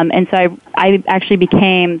 And so I actually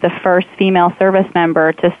became the first female service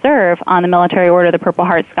member to serve on the Military Order of the Purple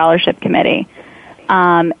Heart Scholarship Committee.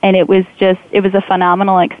 And it was a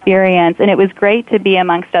phenomenal experience, and it was great to be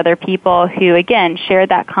amongst other people who, again, shared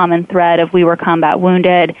that common thread of we were combat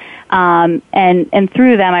wounded. And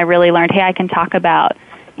through them, I really learned, hey, I can talk about,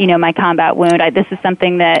 my combat wound. This is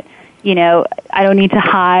something that, I don't need to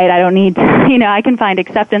hide. I don't need to, I can find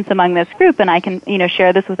acceptance among this group, and I can,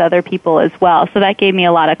 share this with other people as well. So that gave me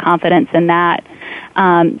a lot of confidence in that.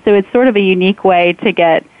 So it's sort of a unique way to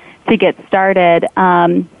get started.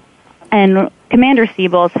 And Commander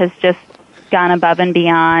Siebels has just gone above and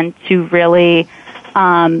beyond to really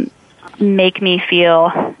make me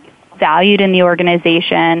feel valued in the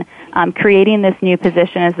organization, creating this new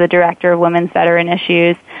position as the Director of Women's Veteran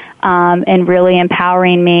Issues, and really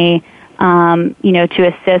empowering me,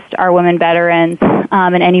 to assist our women veterans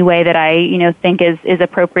in any way that I, think is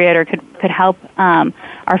appropriate or could help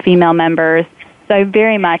our female members. So I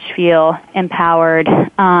very much feel empowered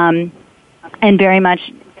and very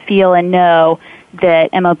much feel and know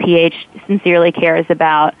that MOPH sincerely cares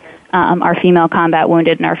about our female combat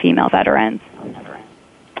wounded and our female veterans.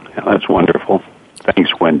 Yeah, that's wonderful.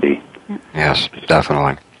 Thanks, Wendy. Yes,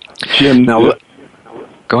 definitely. Jim, now,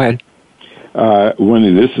 go ahead.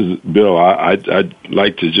 Wendy, this is Bill. I'd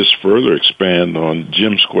like to just further expand on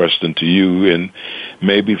Jim's question to you, and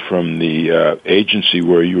maybe from the agency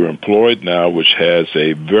where you're employed now, which has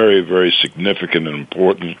a very, very significant and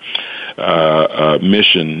important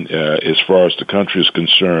mission as far as the country is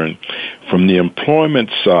concerned. From the employment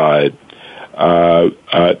side,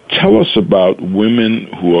 tell us about women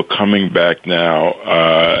who are coming back now,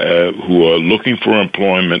 who are looking for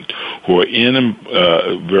employment, who are in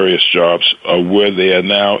various jobs, where they are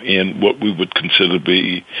now in what we would consider to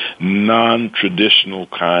be non-traditional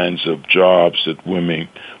kinds of jobs that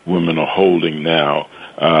women are holding now.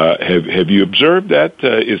 Have you observed that?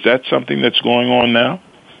 Is that something that's going on now?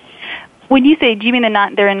 When you say, do you mean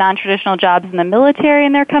they're in non-traditional jobs in the military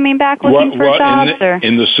and they're coming back looking for jobs?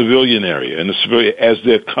 In the civilian area, as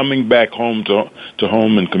they're coming back home to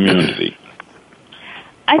home and community?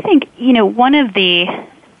 I think, one of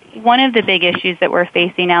the big issues that we're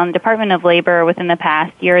facing now, and the Department of Labor within the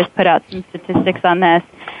past year has put out some statistics on this,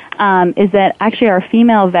 is that actually our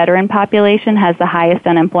female veteran population has the highest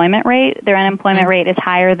unemployment rate. Their unemployment rate is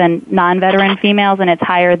higher than non-veteran females, and it's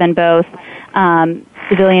higher than both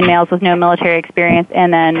civilian males with no military experience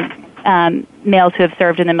and then males who have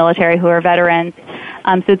served in the military who are veterans.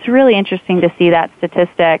 So it's really interesting to see that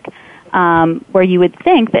statistic where you would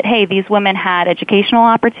think that, hey, these women had educational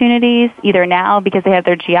opportunities either now because they have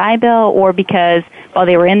their GI Bill or because while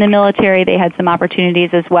they were in the military they had some opportunities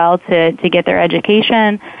as well to get their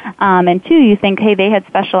education. And two, you think, hey, they had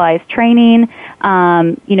specialized training,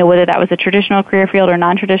 whether that was a traditional career field or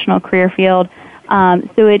non-traditional career field.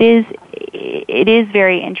 So it is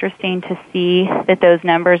very interesting to see that those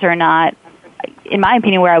numbers are not, in my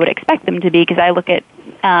opinion, where I would expect them to be, because I look at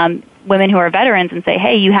women who are veterans and say,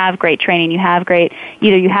 hey, you have great training, you have great,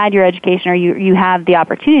 either you had your education or you have the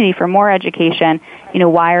opportunity for more education.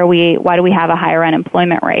 Why do we have a higher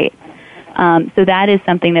unemployment rate? So that is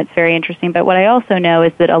something that's very interesting. But what I also know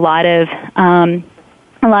is that a lot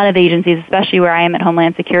of agencies, especially where I am at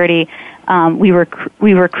Homeland Security, we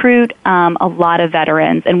recruit a lot of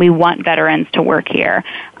veterans, and we want veterans to work here.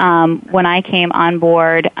 When I came on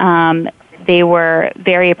board, they were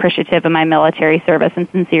very appreciative of my military service and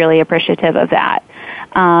sincerely appreciative of that.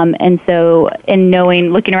 And so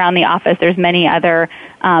looking around the office, there's many other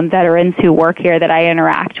veterans who work here that I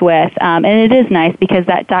interact with. And it is nice because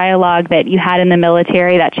that dialogue that you had in the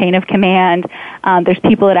military, that chain of command, there's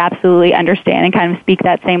people that absolutely understand and kind of speak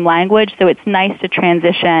that same language. So it's nice to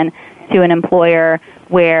transition to an employer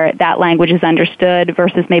where that language is understood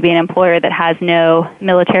versus maybe an employer that has no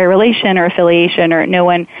military relation or affiliation, or no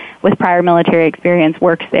one with prior military experience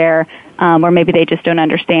works there, or maybe they just don't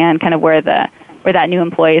understand kind of where that new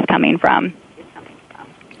employee is coming from.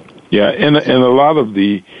 Yeah, and a lot of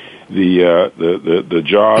the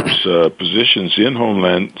jobs, positions in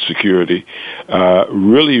Homeland Security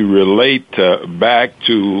really relate back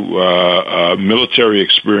to military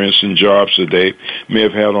experience and jobs that they may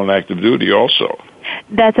have had on active duty also.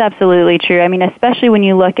 That's absolutely true. I mean, especially when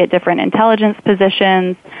you look at different intelligence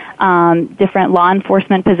positions, different law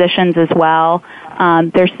enforcement positions as well.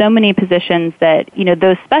 There's so many positions that,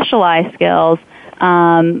 those specialized skills,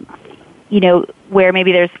 where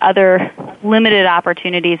maybe there's other limited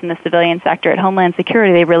opportunities in the civilian sector. At Homeland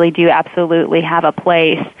Security, they really do absolutely have a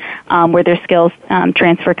place where their skills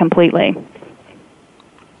transfer completely.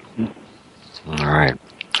 All right.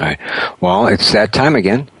 Well, it's that time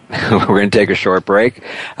again. We're going to take a short break.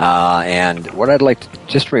 And what I'd like to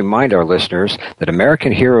just remind our listeners that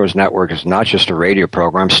American Heroes Network is not just a radio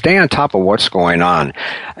program. Stay on top of what's going on.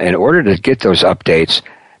 In order to get those updates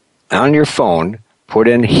on your phone, put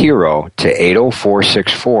in HERO to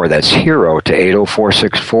 80464. That's HERO to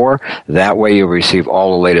 80464. That way you'll receive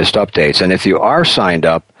all the latest updates. And if you are signed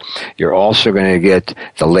up, you're also going to get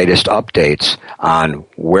the latest updates on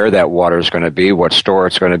where that water is going to be, what store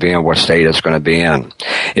it's going to be in, what state it's going to be in.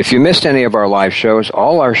 If you missed any of our live shows,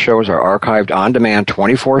 all our shows are archived on demand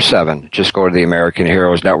 24/7. Just go to the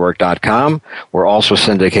AmericanHeroesNetwork.com. We're also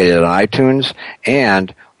syndicated on iTunes,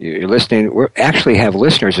 and you're listening. We actually have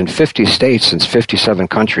listeners in 50 states and 57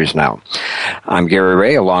 countries now. I'm Gary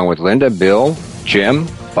Ray, along with Linda, Bill, Jim,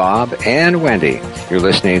 Bob, and Wendy. You're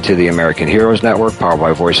listening to the American Heroes Network, powered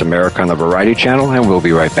by Voice America on the Variety Channel, and we'll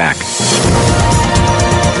be right back.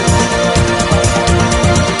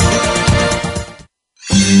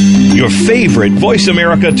 Your favorite Voice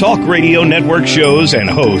America Talk Radio Network shows and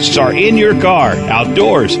hosts are in your car,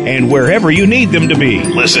 outdoors, and wherever you need them to be.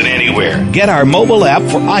 Listen anywhere. Get our mobile app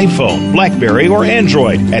for iPhone, BlackBerry, or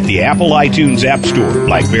Android at the Apple iTunes App Store,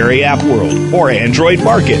 BlackBerry App World, or Android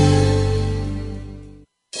Market.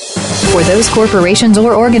 For those corporations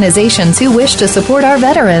or organizations who wish to support our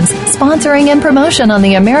veterans, sponsoring and promotion on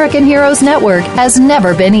the American Heroes Network has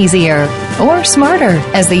never been easier or smarter,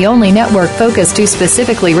 as the only network focused to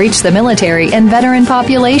specifically reach the military and veteran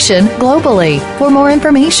population globally. For more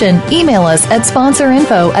information, email us at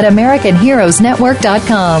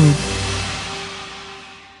sponsorinfo@AmericanHeroesNetwork.com.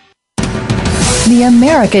 The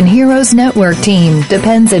American Heroes Network team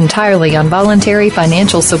depends entirely on voluntary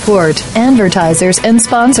financial support, advertisers, and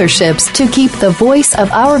sponsorships to keep the voice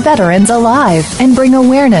of our veterans alive and bring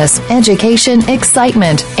awareness, education,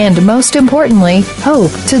 excitement, and most importantly,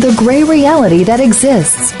 hope to the gray reality that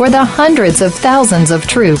exists for the hundreds of thousands of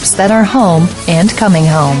troops that are home and coming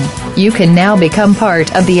home. You can now become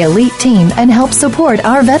part of the elite team and help support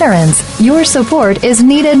our veterans. Your support is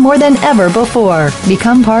needed more than ever before.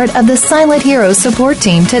 Become part of the Silent Heroes support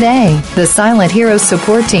team today. The Silent Heroes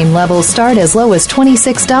support team levels start as low as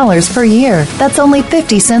 $26 per year. That's only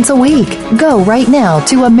 50 cents a week. Go right now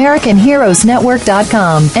to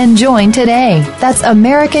AmericanHeroesNetwork.com and join today. That's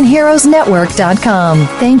AmericanHeroesNetwork.com.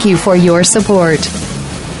 Thank you for your support.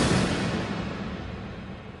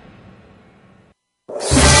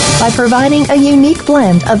 By providing a unique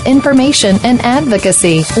blend of information and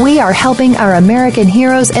advocacy, we are helping our American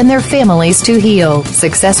heroes and their families to heal,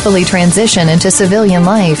 successfully transition into civilian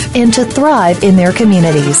life, and to thrive in their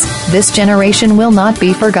communities. This generation will not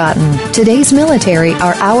be forgotten. Today's military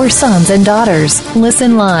are our sons and daughters.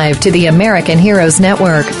 Listen live to the American Heroes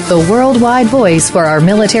Network, the worldwide voice for our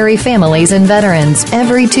military families and veterans,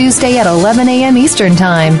 every Tuesday at 11 a.m. Eastern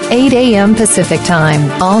Time, 8 a.m. Pacific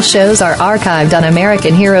Time. All shows are archived on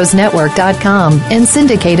AmericanHeroesNetwork.com and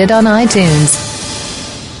syndicated on iTunes.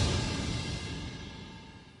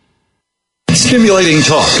 Stimulating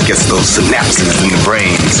talk gets those synapses in the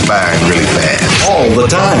brain firing really fast. all the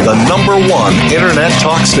time. The number one Internet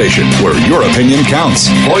talk station where your opinion counts.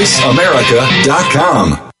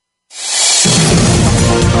 VoiceAmerica.com.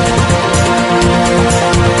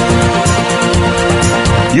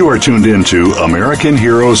 You are tuned in to American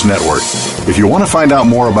Heroes Network. If you want to find out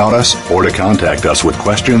more about us or to contact us with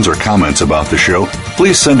questions or comments about the show,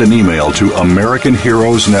 please send an email to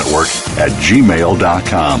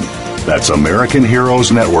AmericanHeroesNetwork@gmail.com. That's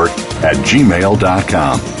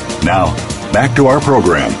AmericanHeroesNetwork@gmail.com. Now, back to our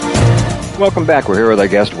program. Welcome back. We're here with our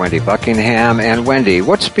guest, Wendy Buckingham. And Wendy,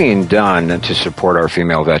 what's being done to support our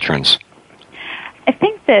female veterans? I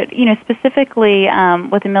think that, specifically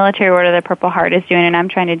what the Military Order of the Purple Heart is doing, and I'm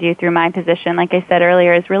trying to do through my position, like I said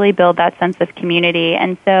earlier, is really build that sense of community.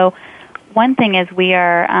 And so one thing is we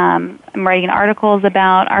are I'm writing articles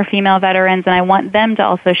about our female veterans, and I want them to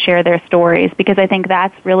also share their stories, because I think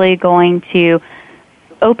that's really going to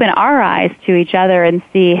open our eyes to each other and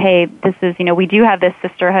see, hey, this is, we do have this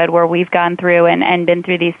sisterhood where we've gone through and been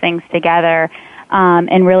through these things together.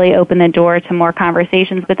 And really open the door to more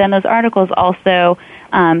conversations. But then those articles also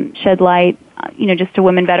shed light, just to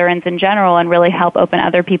women veterans in general, and really help open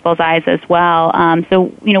other people's eyes as well.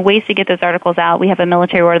 So, ways to get those articles out. We have a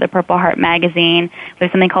Military Order of the Purple Heart magazine.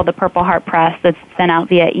 There's something called the Purple Heart Press that's sent out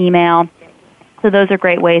via email. So those are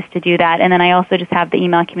great ways to do that. And then I also just have the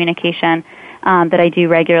email communication that I do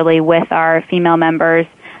regularly with our female members,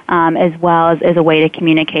 as well as a way to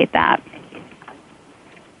communicate that.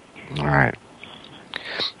 All right.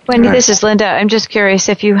 Wendy, this is Linda. I'm just curious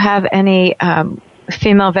if you have any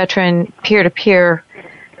female veteran peer-to-peer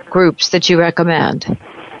groups that you recommend.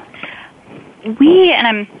 I'm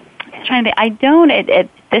trying to think, I don't at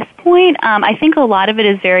this point. I think a lot of it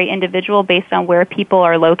is very individual based on where people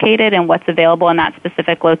are located and what's available in that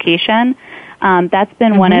specific location. That's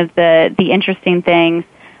been one of the interesting things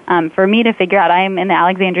for me to figure out. I am in the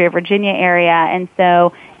Alexandria, Virginia area, and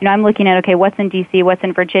so I'm looking at, okay, what's in D.C., what's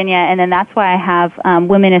in Virginia, and then that's why I have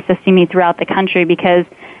women assisting me throughout the country, because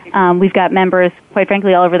we've got members, quite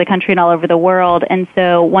frankly, all over the country and all over the world. And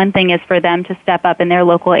so one thing is for them to step up in their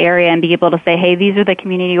local area and be able to say, hey, these are the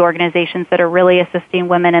community organizations that are really assisting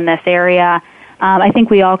women in this area. I think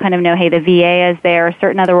we all kind of know, hey, the VA is there.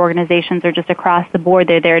 Certain other organizations are just across the board.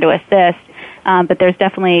 They're there to assist. But there's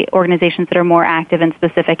definitely organizations that are more active in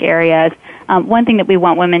specific areas. One thing that we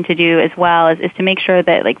want women to do as well is to make sure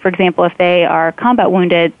that, like, for example, if they are combat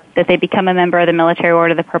wounded, that they become a member of the Military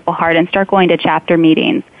Order of the Purple Heart and start going to chapter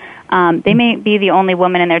meetings. They may be the only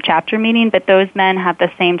woman in their chapter meeting, but those men have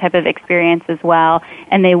the same type of experience as well,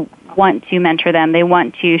 and they want to mentor them. They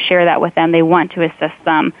want to share that with them. They want to assist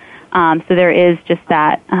them. So there is just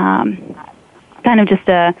that kind of just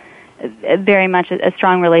a very much a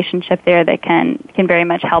strong relationship there that can very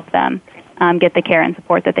much help them get the care and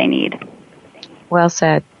support that they need. Well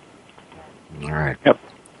said. All right. Yep.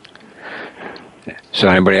 So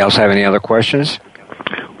anybody else have any other questions?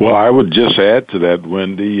 Well, I would just add to that,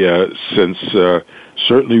 Wendy, since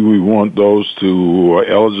certainly we want those who are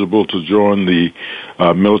eligible to join the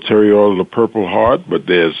Military Order of the Purple Heart, but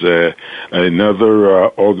there's another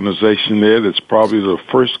organization there that's probably the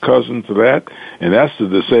first cousin to that, and that's the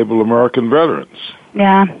Disabled American Veterans.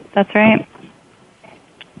 Yeah, that's right.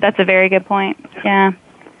 That's a very good point. Yeah.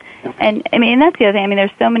 And I mean, that's the other thing. I mean,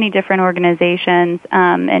 there's so many different organizations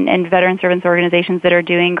and veteran service organizations that are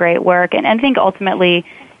doing great work. And I think ultimately,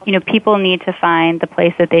 people need to find the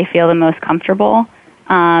place that they feel the most comfortable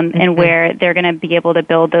and where they're going to be able to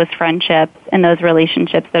build those friendships and those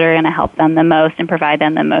relationships that are going to help them the most and provide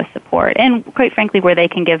them the most support. And quite frankly, where they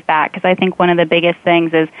can give back. Because I think one of the biggest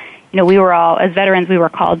things is, we were all, as veterans, we were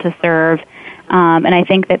called to serve. And I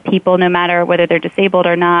think that people, no matter whether they're disabled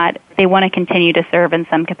or not, they want to continue to serve in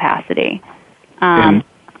some capacity. And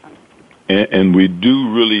we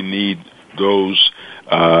do really need those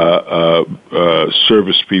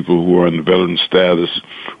service people who are in veteran status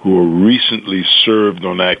who are recently served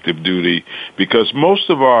on active duty, because most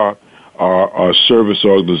of our service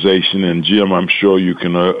organization, and Jim, I'm sure you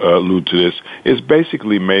can allude to this, is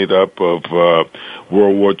basically made up of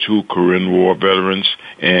World War II, Korean War veterans,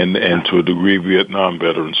 and to a degree Vietnam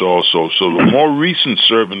veterans also. So the more recent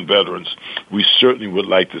serving veterans, we certainly would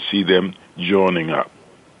like to see them joining up.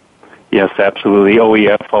 Yes, absolutely.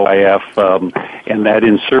 OEF, OIF, and that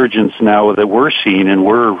insurgence now that we're seeing and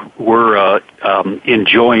we're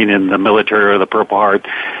enjoying in the Military of the Purple Heart,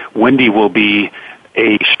 Wendy will be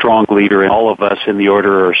a strong leader, and all of us in the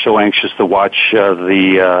Order are so anxious to watch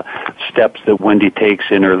the steps that Wendy takes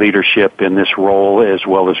in her leadership in this role, as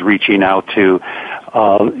well as reaching out to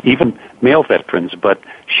even male veterans. But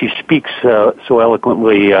she speaks so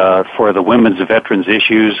eloquently for the women's veterans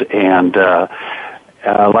issues, and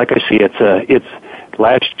like I see, it's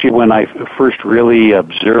last year when I first really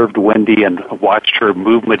observed Wendy and watched her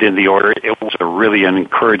movement in the Order, it was really an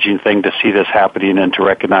encouraging thing to see this happening and to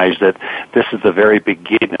recognize that this is the very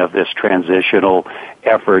beginning of this transitional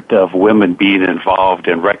effort of women being involved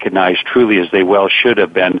and recognized truly as they well should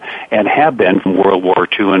have been and have been from World War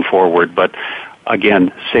II and forward. But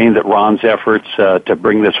again, saying that Ron's efforts to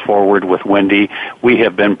bring this forward with Wendy, we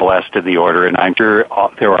have been blessed in the Order, and I'm sure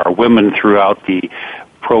there are women throughout the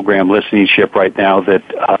program listenership right now that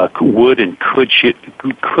would and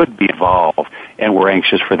could be involved, and we're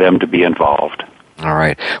anxious for them to be involved. All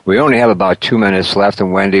right. We only have about 2 minutes left,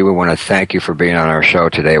 and Wendy, we want to thank you for being on our show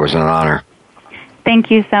today. It was an honor.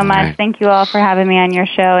 Thank you so much. Right. Thank you all for having me on your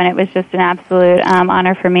show, and it was just an absolute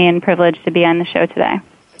honor for me and privilege to be on the show today.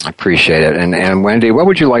 I appreciate it. And Wendy, what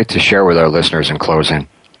would you like to share with our listeners in closing?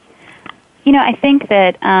 I think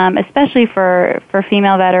that especially for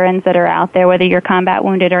female veterans that are out there, whether you're combat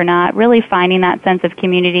wounded or not, really finding that sense of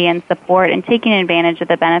community and support and taking advantage of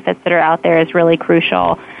the benefits that are out there is really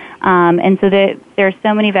crucial. And so there are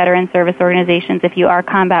so many veteran service organizations. If you are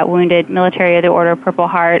combat wounded, Military of the Order of Purple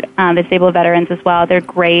Heart, disabled veterans as well, they're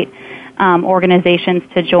great organizations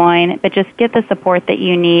to join, but just get the support that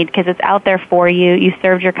you need because it's out there for you. You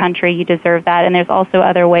served your country, you deserve that, and there's also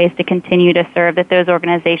other ways to continue to serve that those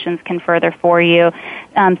organizations can further for you.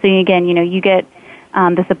 So again, you get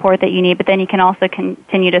the support that you need, but then you can also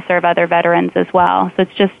continue to serve other veterans as well. So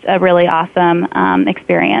it's just a really awesome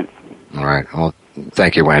experience. All right. Well,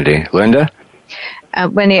 thank you, Wendy. Linda?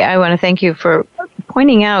 Wendy, I want to thank you for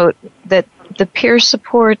pointing out that the peer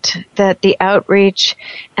support, that the outreach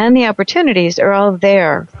and the opportunities are all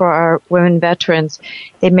there for our women veterans.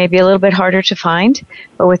 They may be a little bit harder to find,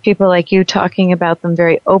 but with people like you talking about them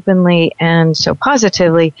very openly and so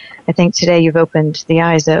positively, I think today you've opened the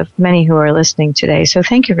eyes of many who are listening today. So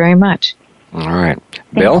thank you very much. All right.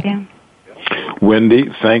 Bill? Thank you. Wendy,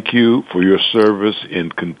 thank you for your service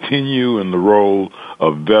and continue in the role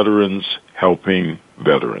of veterans helping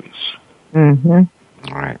veterans. Mm-hmm.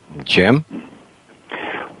 All right. Jim?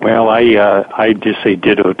 Well, I just say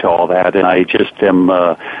ditto to all that, and I just am,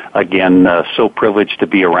 again, so privileged to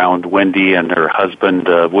be around Wendy and her husband,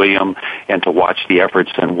 William, and to watch the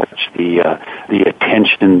efforts and watch the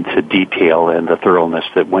attention to detail and the thoroughness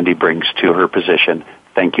that Wendy brings to her position.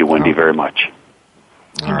 Thank you, Wendy, very much.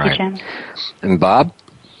 Thank you, Jim. And Bob?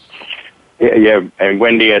 Yeah, and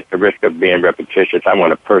Wendy, at the risk of being repetitious, I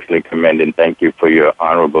want to personally commend and thank you for your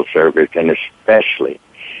honorable service, and especially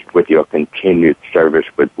with your continued service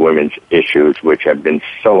with women's issues, which have been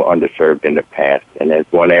so underserved in the past. And as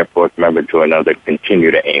one Air Force member to another,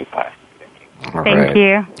 continue to aim high. Thank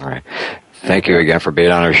you. All right. Thank you again for being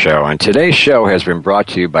on our show. And today's show has been brought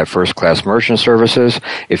to you by First Class Merchant Services.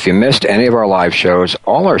 If you missed any of our live shows,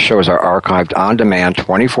 all our shows are archived on demand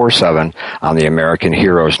 24/7 on the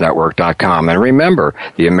AmericanHeroesNetwork.com. And remember,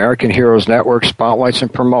 the American Heroes Network spotlights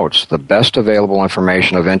and promotes the best available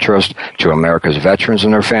information of interest to America's veterans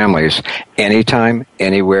and their families anytime,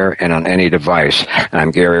 anywhere, and on any device. And I'm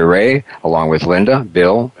Gary Ray, along with Linda,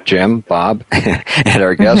 Bill, Jim, Bob, and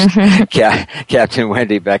our guest, Captain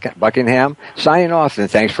Wendy Buckingham, signing off, and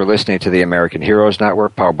thanks for listening to the American Heroes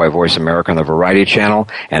Network, powered by Voice America on the Variety Channel,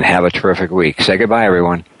 and have a terrific week. Say goodbye,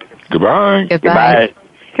 everyone. Goodbye. Goodbye.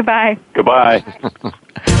 Goodbye. Goodbye.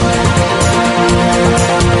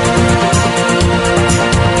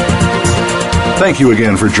 Thank you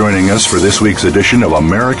again for joining us for this week's edition of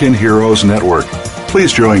American Heroes Network.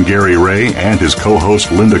 Please join Gary Ray and his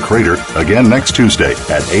co-host Linda Crater again next Tuesday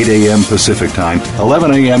at 8 a.m. Pacific Time,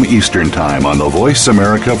 11 a.m. Eastern Time on the Voice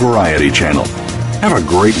America Variety Channel. Have a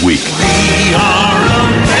great week. We are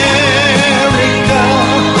America,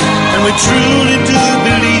 and we truly do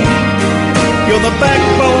believe you're the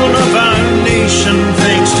backbone of our nation.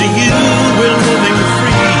 Thanks to you, we're living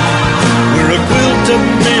free. We're a quilt of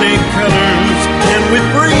many colors, and we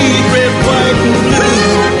breathe red, white, and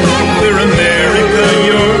blue. We're America,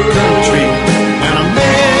 your country, and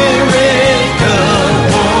America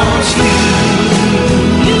wants you.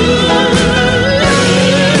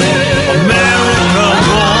 America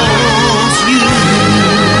wants you.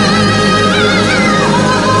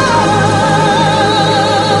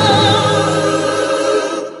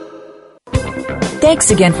 Thanks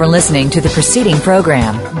again for listening to the preceding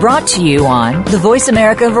program, brought to you on the Voice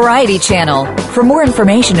America Variety Channel. For more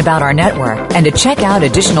information about our network and to check out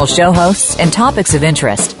additional show hosts and topics of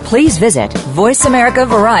interest, please visit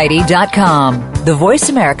VoiceAmericaVariety.com. The Voice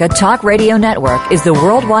America Talk Radio Network is the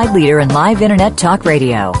worldwide leader in live Internet talk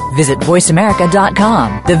radio. Visit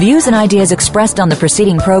VoiceAmerica.com. The views and ideas expressed on the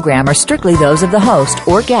preceding program are strictly those of the host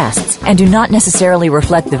or guests and do not necessarily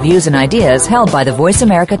reflect the views and ideas held by the Voice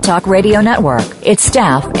America Talk Radio Network, its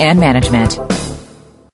staff, and management.